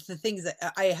the things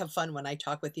that I have fun when I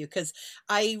talk with you, because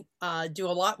I do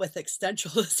a lot with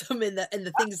existentialism and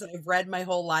the things that I've read my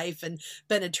whole life and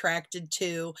been attracted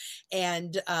to.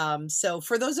 And so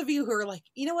for those of you who are like,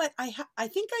 you know what, I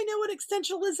think I know what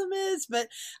existentialism is,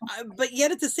 but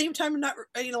yet at the same time, I'm not,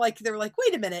 you know, like they're like,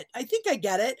 wait a minute, I think I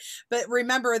get it. But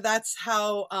remember, that's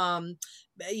how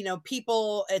you know,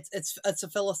 people, it's a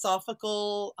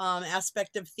philosophical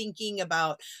aspect of thinking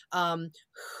about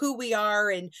who we are,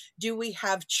 and do we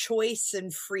have choice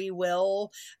and free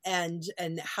will, and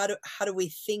how do we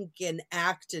think and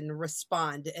act and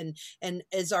respond, and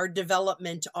is our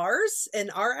development ours and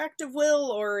our act of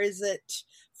will, or is it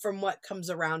from what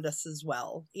comes around us as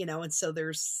well, you know? And so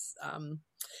there's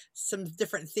some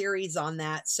different theories on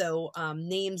that. So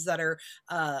names that are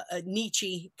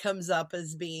Nietzsche comes up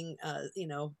as being you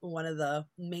know, one of the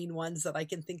main ones that I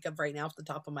can think of right now off the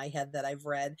top of my head that I've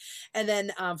read. And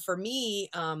then for me,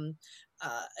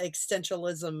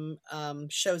 existentialism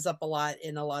shows up a lot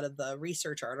in a lot of the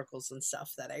research articles and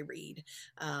stuff that I read,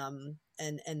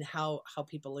 and how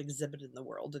people exhibit in the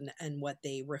world, and what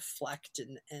they reflect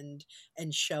and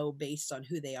show based on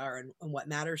who they are and what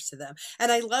matters to them.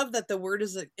 And I love that the word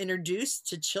is introduced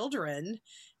to children,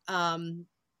 that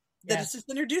it's just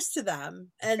introduced to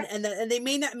them, and they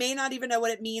may not even know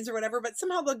what it means or whatever, but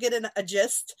somehow they'll get a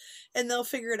gist and they'll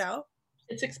figure it out.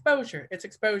 It's exposure.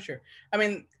 I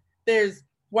mean, there's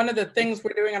one of the things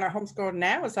we're doing on our homeschool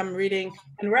now is I'm reading,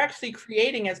 and we're actually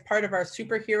creating, as part of our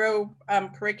superhero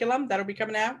curriculum that'll be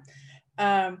coming out,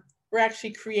 we're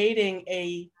actually creating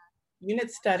a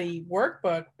unit study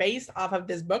workbook based off of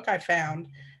this book I found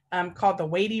called the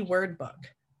Weighty Word Book.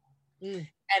 And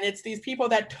it's these people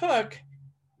that took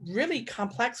really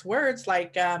complex words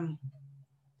like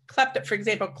for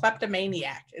example,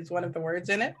 kleptomaniac is one of the words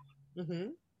in it. Mm-hmm.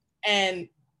 And,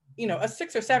 you know, a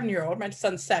 6 or 7-year-old, my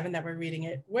son's 7 that we're reading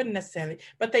it, wouldn't necessarily,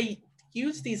 but they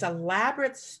use these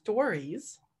elaborate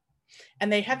stories.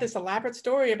 And they have this elaborate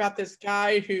story about this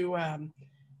guy who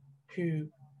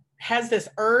has this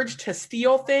urge to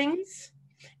steal things.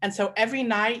 And so every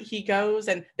night he goes,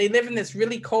 and they live in this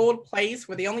really cold place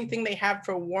where the only thing they have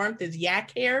for warmth is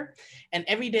yak hair. And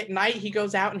every night he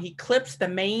goes out and he clips the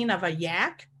mane of a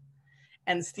yak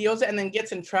and steals it, and then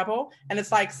gets in trouble. And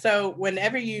it's like, so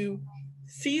whenever you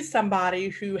see somebody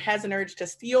who has an urge to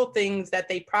steal things that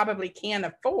they probably can't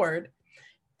afford,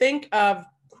 think of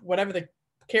whatever the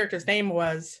character's name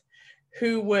was,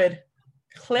 who would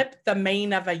clip the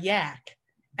mane of a yak,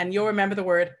 and you'll remember the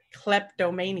word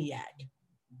kleptomaniac.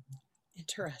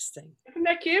 Interesting. Isn't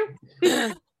that cute?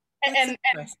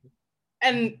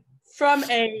 and from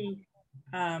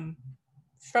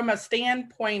a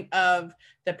standpoint of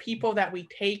the people that we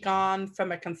take on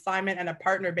from a consignment and a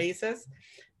partner basis,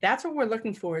 that's what we're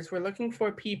looking for. Is we're looking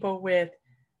for people with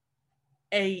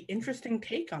a interesting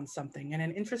take on something and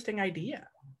an interesting idea.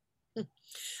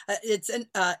 It's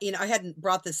you know, I hadn't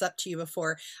brought this up to you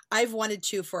before. I've wanted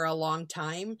to for a long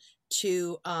time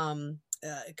to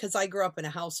because I grew up in a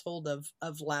household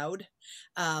of loud,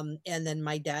 and then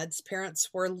my dad's parents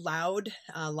were loud,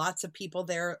 lots of people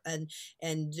there, and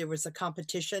there was a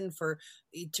competition for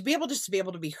to be able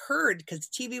to be heard because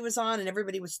TV was on and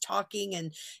everybody was talking,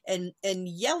 and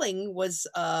yelling was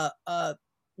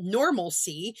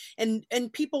normalcy, and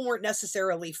people weren't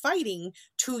necessarily fighting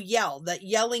to yell. That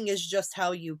yelling is just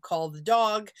how you call the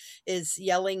dog, is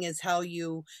yelling is how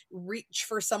you reach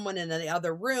for someone in the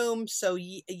other room, so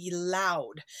you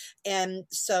loud. And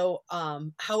so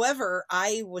however,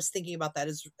 I was thinking about that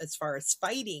as far as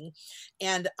fighting,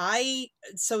 and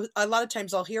so a lot of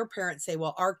times I'll hear parents say,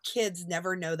 well, our kids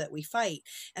never know that we fight,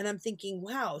 and I'm thinking,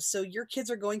 wow, so your kids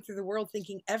are going through the world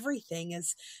thinking everything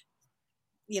is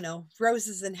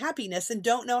roses and happiness, and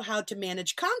don't know how to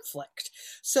manage conflict,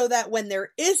 so that when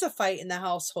there is a fight in the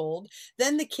household,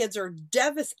 then the kids are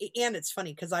devastated. And it's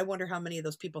funny because I wonder how many of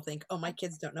those people think, oh, my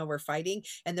kids don't know we're fighting,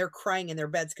 and they're crying in their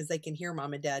beds because they can hear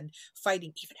mom and dad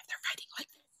fighting, even if they're fighting like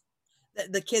this.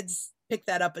 The kids pick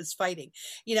that up as fighting,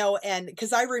 and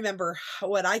because I remember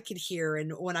what I could hear,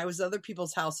 and when I was at other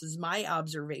people's houses, my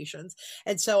observations.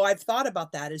 And so I've thought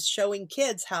about that as showing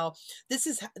kids how this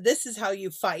is how you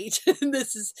fight. and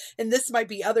this might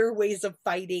be other ways of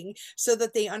fighting, so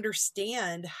that they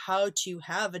understand how to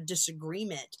have a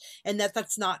disagreement, and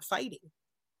that's not fighting.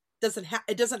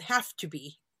 It doesn't have to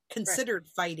be considered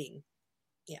fighting.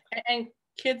 Yeah. And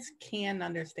kids can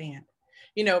understand.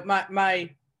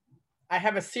 I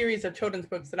have a series of children's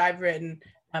books that I've written.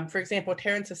 For example,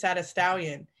 Terrence the Saddest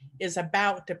Stallion is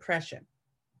about depression.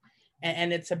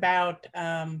 And it's about,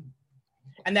 and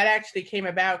that actually came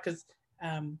about because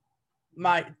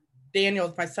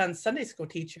Daniel, my son's Sunday school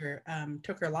teacher,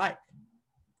 took her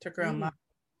own life.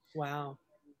 Wow.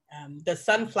 The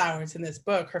sunflowers in this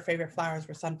book, her favorite flowers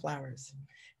were sunflowers.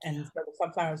 And so the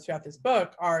sunflowers throughout this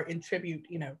book are in tribute,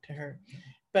 to her.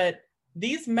 But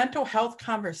these mental health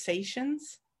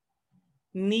conversations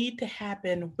need to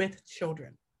happen with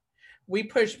children. We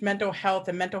push mental health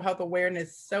and mental health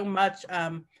awareness so much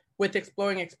with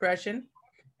Exploring Expression.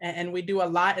 And we do a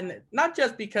lot, and not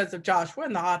just because of Joshua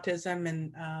and the autism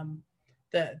and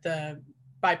the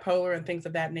bipolar and things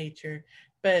of that nature,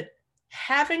 but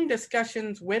having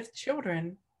discussions with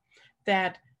children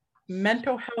that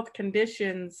mental health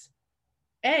conditions,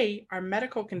 A, are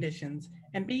medical conditions,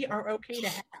 and B, are okay to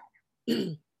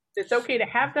have. It's okay to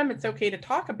have them. It's okay to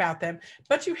talk about them,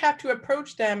 but you have to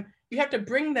approach them. You have to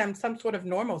bring them some sort of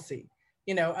normalcy.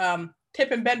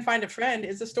 Tip and Ben Find a Friend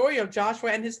is the story of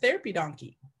Joshua and his therapy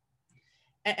donkey.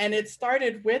 And it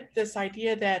started with this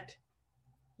idea that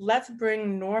let's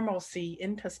bring normalcy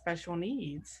into special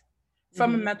needs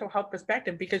from a mental health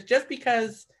perspective, because just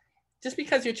because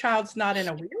your child's not in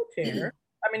a wheelchair,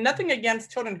 I mean, nothing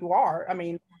against children who are,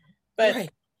 but right.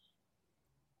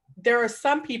 There are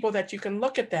some people that you can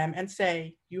look at them and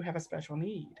say, you have a special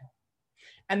need.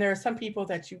 And there are some people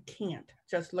that you can't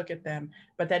just look at them,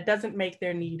 but that doesn't make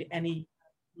their need any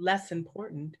less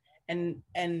important and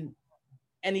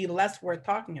any less worth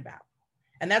talking about.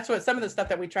 And that's what some of the stuff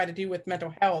that we try to do with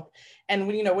mental health. And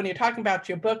when you're talking about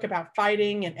your book about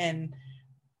fighting and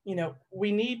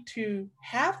we need to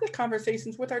have the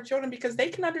conversations with our children because they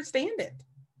can understand it.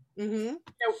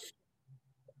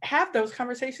 Have those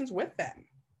conversations with them.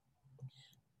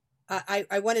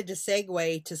 I wanted to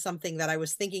segue to something that I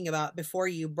was thinking about before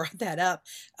you brought that up,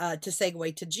 to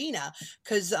segue to Gina,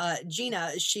 because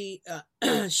Gina, she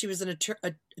was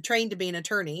trained to be an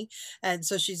attorney, and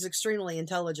so she's extremely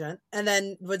intelligent, and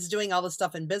then was doing all the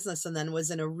stuff in business, and then was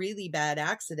in a really bad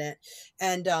accident,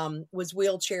 and was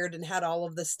wheelchaired and had all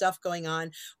of this stuff going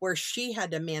on where she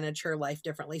had to manage her life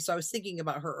differently. So I was thinking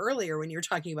about her earlier when you were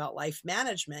talking about life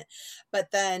management,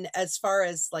 but then as far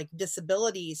as like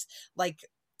disabilities, like,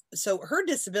 so her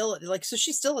disability, like, so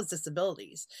she still has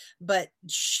disabilities, but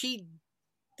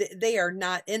they are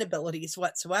not inabilities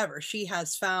whatsoever. She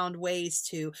has found ways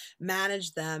to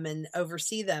manage them and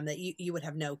oversee them that you would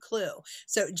have no clue.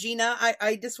 So Gina,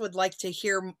 I just would like to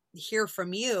hear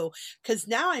from you, because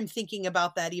now I'm thinking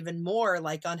about that even more,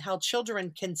 like on how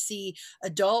children can see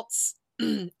adults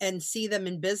and see them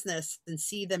in business and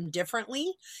see them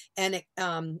differently, and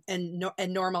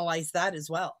normalize that as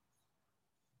well.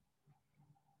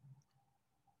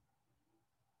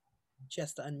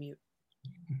 Just unmute.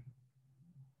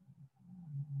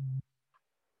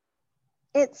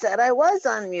 It said I was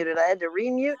unmuted. I had to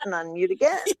remute and unmute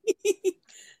again.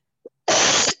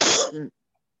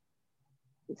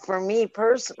 For me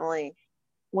personally,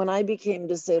 when I became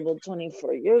disabled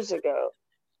 24 years ago,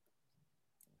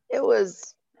 I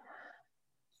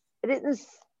didn't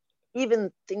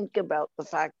even think about the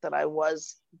fact that I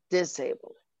was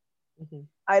disabled.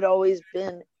 I'd always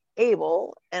been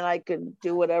able and I could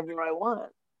do whatever I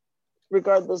want,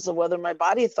 regardless of whether my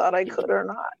body thought I could or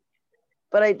not.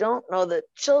 But I don't know that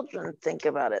children think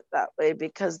about it that way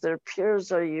because their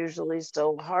peers are usually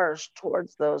so harsh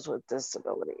towards those with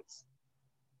disabilities.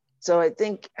 So I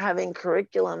think having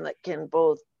curriculum that can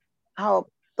both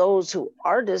help those who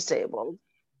are disabled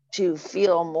to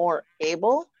feel more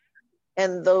able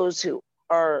and those who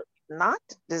are not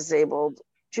disabled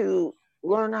to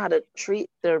learn how to treat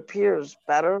their peers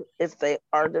better if they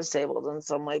are disabled in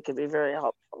some way could be very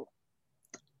helpful.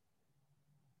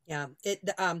 Yeah,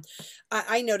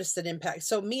 I noticed an impact.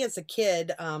 So me as a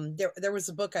kid, there was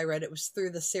a book I read. It was through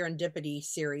the Serendipity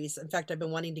series. In fact, I've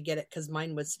been wanting to get it because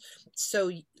mine was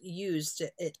so used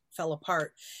it fell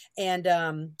apart. And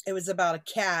it was about a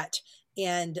cat,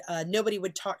 and nobody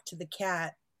would talk to the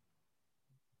cat.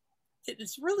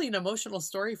 It's really an emotional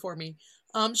story for me.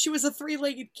 She was a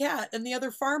three-legged cat, and the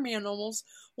other farm animals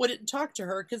wouldn't talk to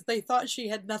her because they thought she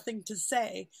had nothing to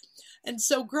say. And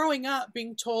so growing up,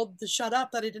 being told to shut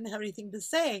up, that I didn't have anything to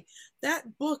say,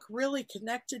 that book really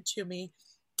connected to me.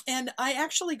 And I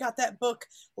actually got that book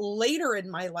later in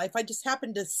my life. I just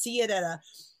happened to see it at a,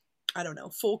 I don't know,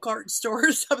 folk art store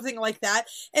or something like that.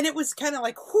 And it was kind of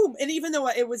like, whoo. And even though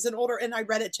it was an older, and I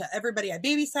read it to everybody I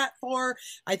babysat for,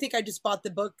 I think I just bought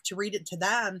the book to read it to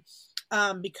them.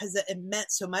 Because it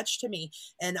meant so much to me.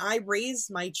 And I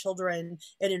raised my children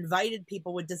and invited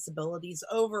people with disabilities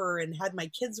over and had my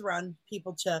kids around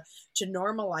people to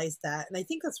normalize that. And I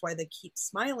think that's why the Keep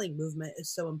Smiling movement is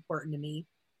so important to me.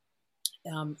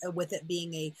 With it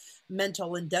being a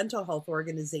mental and dental health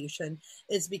organization,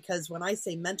 is because when I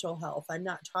say mental health, I'm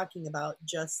not talking about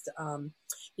just,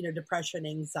 depression,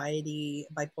 anxiety,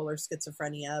 bipolar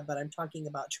schizophrenia, but I'm talking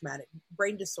about traumatic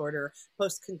brain disorder,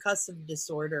 post-concussive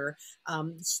disorder,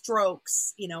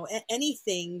 strokes,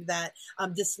 anything that,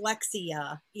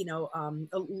 dyslexia,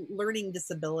 learning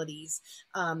disabilities,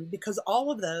 because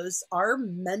all of those are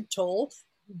mental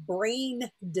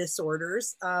brain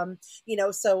disorders.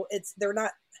 So they're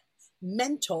not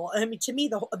mental. I mean, to me,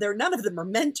 they're none of them are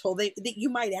mental. You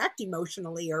might act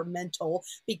emotionally or mental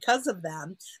because of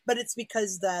them, but it's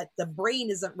because that the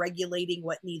brain isn't regulating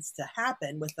what needs to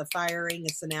happen with the firing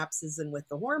of synapses and with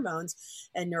the hormones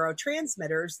and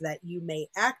neurotransmitters, that you may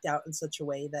act out in such a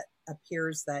way that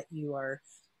appears that you are,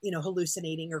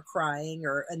 hallucinating or crying,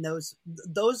 and those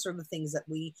are the things that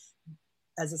we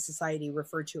as a society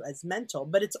refer to as mental,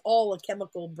 but it's all a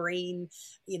chemical brain,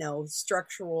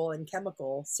 structural and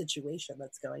chemical situation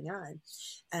that's going on.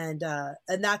 And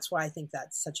that's why I think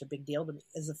that's such a big deal to me,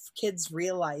 is if kids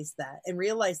realize that, and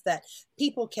realize that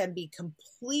people can be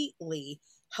completely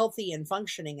healthy and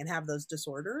functioning and have those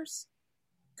disorders.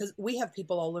 Because we have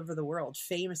people all over the world,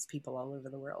 famous people all over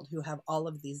the world, who have all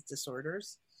of these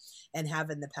disorders and have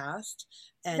in the past.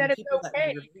 And that it's people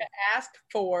okay to ask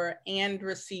for and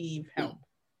receive help.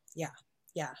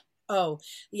 Yeah. Oh,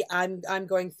 yeah. I'm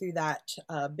going through that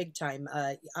big time.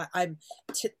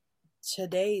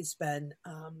 Today's been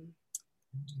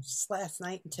last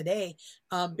night and today,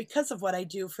 because of what I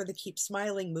do for the Keep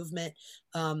Smiling movement,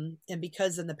 and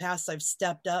because in the past I've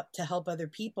stepped up to help other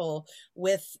people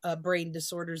with brain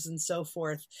disorders and so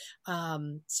forth.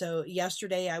 So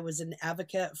yesterday I was an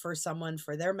advocate for someone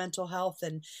for their mental health,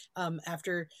 and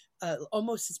after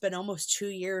it's been almost 2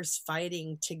 years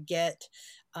fighting to get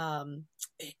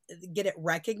it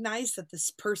recognized that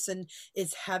this person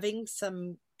is having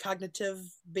some cognitive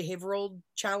behavioral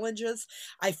challenges.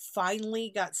 I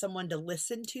finally got someone to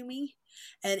listen to me,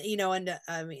 and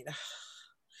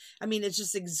I mean, it's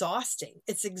just exhausting.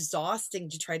 It's exhausting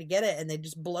to try to get it, and they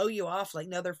just blow you off like,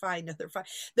 no, they're fine. No, they're fine.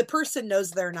 The person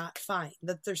knows they're not fine,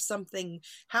 that there's something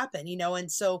happened,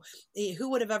 and so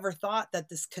who would have ever thought that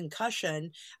this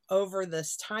concussion over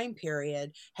this time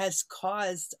period has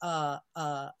caused a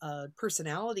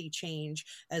personality change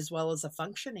as well as a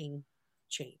functioning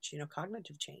change,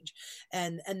 cognitive change.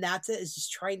 And that's it, is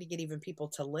just trying to get even people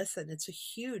to listen. It's a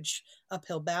huge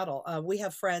uphill battle. We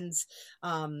have friends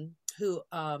who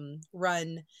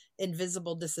run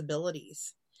Invisible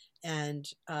Disabilities, and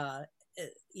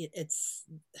it's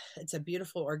a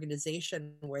beautiful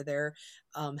organization where they're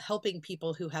helping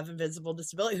people who have invisible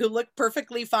disability, who look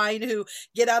perfectly fine, who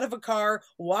get out of a car,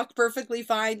 walk perfectly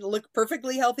fine, look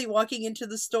perfectly healthy walking into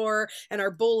the store, and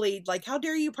are bullied like, how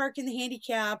dare you park in the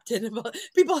handicapped? And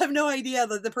people have no idea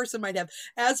that the person might have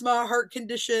asthma, heart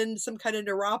condition, some kind of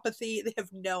neuropathy. They have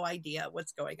no idea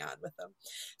what's going on with them.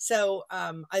 So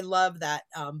I love that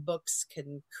books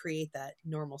can create that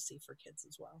normalcy for kids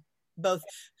as well, both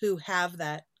who have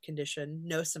that condition,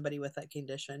 know somebody with that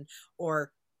condition,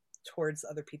 or towards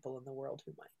other people in the world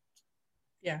who might.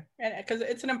 Yeah, and because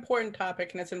it's an important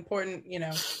topic, and it's important,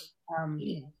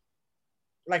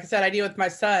 like I said, I deal with my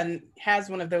son has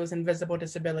one of those invisible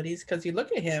disabilities because you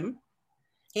look at him,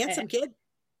 Handsome kid.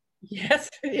 yes,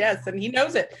 yes, and he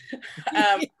knows it.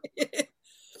 Um,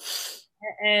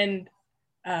 and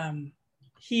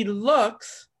he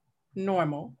looks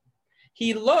normal.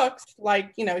 He looks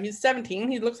like, he's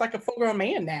 17. He looks like a full-grown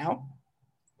man now.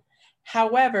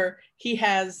 However, he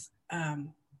has,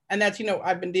 and that's,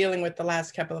 I've been dealing with the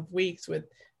last couple of weeks with,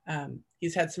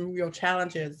 he's had some real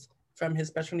challenges from his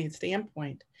special needs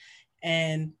standpoint.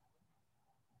 And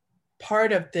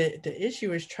part of the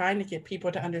issue is trying to get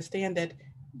people to understand that,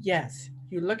 yes,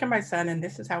 you look at my son and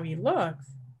this is how he looks,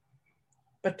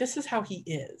 but this is how he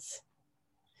is.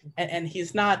 And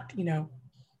he's not,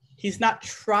 he's not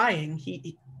trying,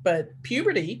 but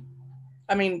puberty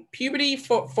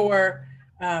for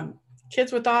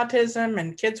kids with autism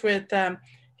and kids with,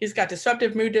 he's got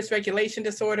disruptive mood dysregulation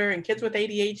disorder and kids with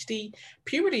ADHD,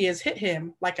 puberty has hit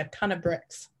him like a ton of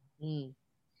bricks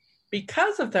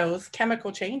because of those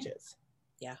chemical changes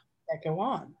that go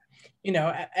on,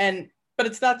 but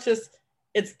it's not just,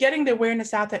 it's getting the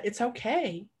awareness out that it's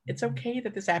okay. It's okay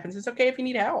that this happens. It's okay if you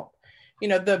need help.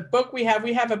 The book we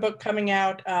have a book coming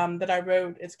out that I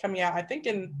wrote. It's coming out, I think,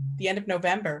 in the end of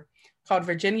November, called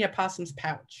Virginia Possum's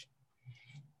Pouch.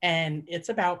 And it's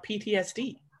about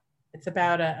PTSD. It's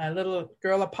about a little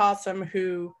girl opossum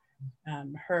who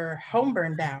her home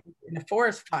burned down in a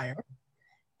forest fire.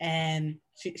 And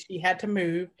she had to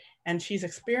move. And she's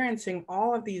experiencing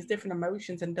all of these different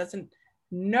emotions and doesn't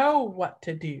know what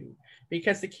to do.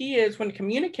 Because the key is when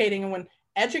communicating and when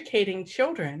educating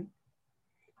children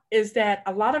is that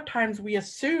a lot of times we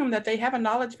assume that they have a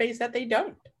knowledge base that they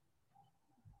don't.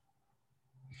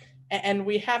 And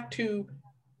we have to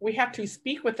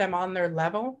speak with them on their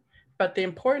level. But the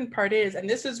important part is, and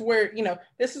this is where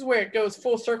it goes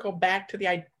full circle back to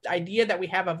the idea that we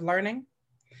have of learning,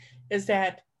 is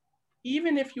that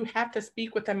even if you have to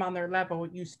speak with them on their level,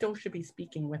 you still should be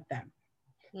speaking with them.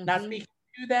 Mm-hmm. Not speaking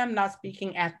to them, not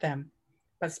speaking at them,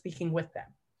 but speaking with them.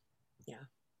 Yeah.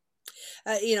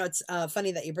 It's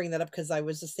funny that you bring that up because I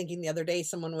was just thinking the other day,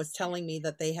 someone was telling me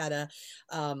that they had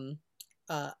a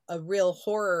real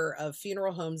horror of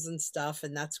funeral homes and stuff.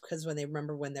 And that's because when they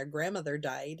remember when their grandmother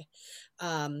died,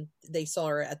 they saw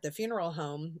her at the funeral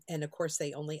home. And of course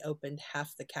they only opened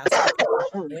half the casket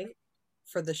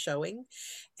for the showing.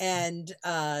 And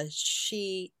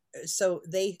she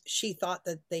thought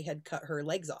that they had cut her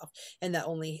legs off and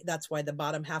that's why the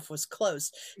bottom half was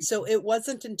closed. So it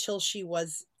wasn't until she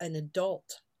was an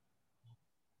adult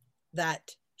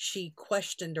that she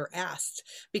questioned or asked,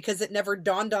 because it never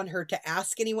dawned on her to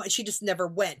ask anyone. She just never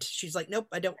went. She's like, nope,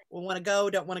 I don't want to go.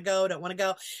 Don't want to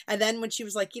go. And then when she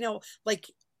was like, like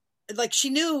she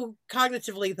knew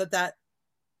cognitively that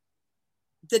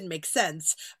didn't make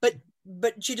sense, but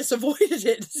she just avoided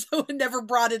it. So it never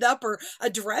brought it up or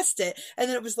addressed it. And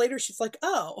then it was later, she's like,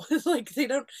 oh, like they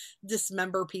don't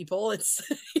dismember people. It's,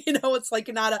 it's like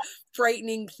not a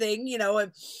frightening thing,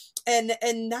 and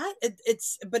that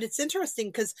but it's interesting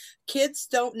because kids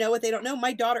don't know what they don't know.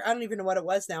 My daughter, I don't even know what it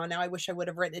was now. And now I wish I would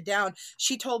have written it down.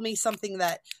 She told me something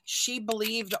that she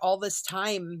believed all this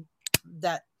time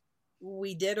that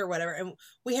we did or whatever. And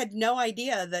we had no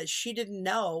idea that she didn't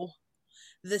know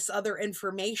this other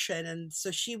information. And so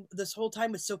she this whole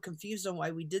time was so confused on why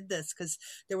we did this, because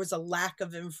there was a lack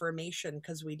of information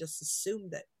because we just assumed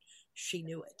that she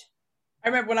knew it. I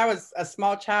remember when I was a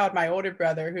small child, my older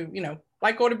brother, who,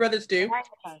 like older brothers do,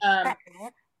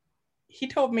 he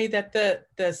told me that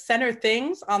the center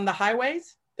things on the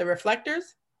highways, the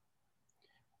reflectors,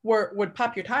 would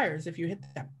pop your tires if you hit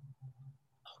them.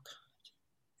 Oh God.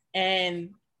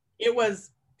 And it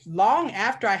was long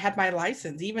after I had my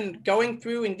license. Even going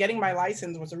through and getting my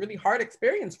license was a really hard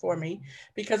experience for me,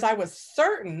 because I was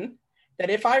certain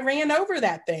that if I ran over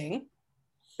that thing,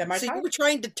 that my you were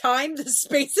trying to time the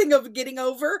spacing of getting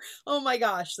over. Oh my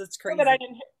gosh, that's crazy. But I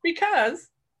didn't, because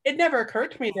it never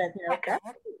occurred to me that that doesn't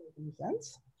make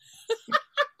sense.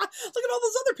 Look at all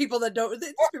those other people that don't.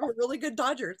 These people are really good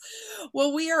dodgers.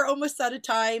 Well, we are almost out of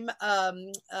time.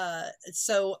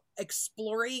 So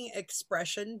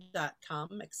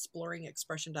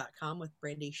exploringexpression.com with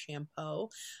Brandy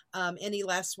Champeau. Any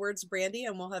last words, Brandy?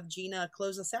 And we'll have Gina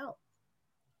close us out.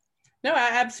 No,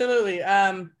 absolutely.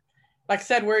 Like I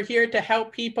said, we're here to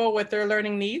help people with their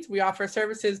learning needs. We offer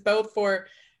services both for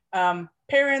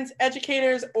parents,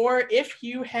 educators, or if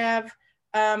you have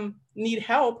need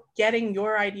help getting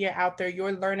your idea out there,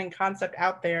 your learning concept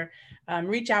out there,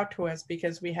 reach out to us,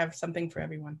 because we have something for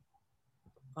everyone.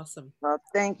 Awesome. Well,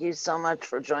 thank you so much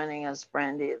for joining us,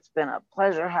 Brandy. It's been a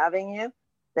pleasure having you.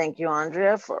 Thank you,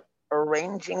 Andrea, for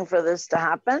arranging for this to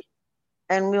happen.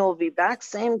 And we will be back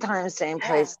same time, same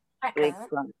place next week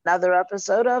for another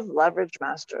episode of Leverage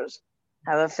Masters.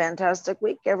 Have a fantastic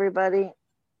week, everybody.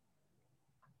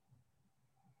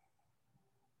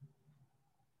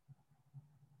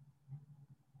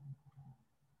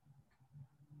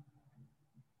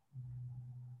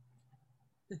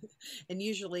 And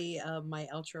usually my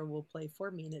outro will play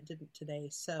for me, and it didn't today.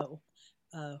 So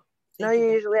no,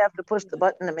 you usually have to push the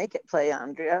button to make it play,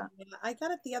 Andrea. Yeah, I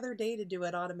got it the other day to do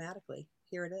it automatically.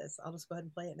 Here it is. I'll just go ahead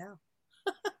and play it now.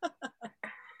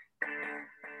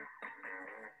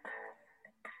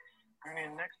 Tune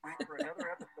in next week for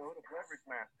another episode of Leverage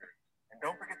Masters. And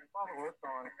don't forget to follow us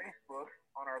on Facebook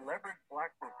on our Leverage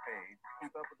Black Book page to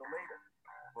keep up with the latest.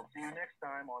 We'll see you next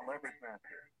time on Leverage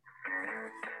Masters.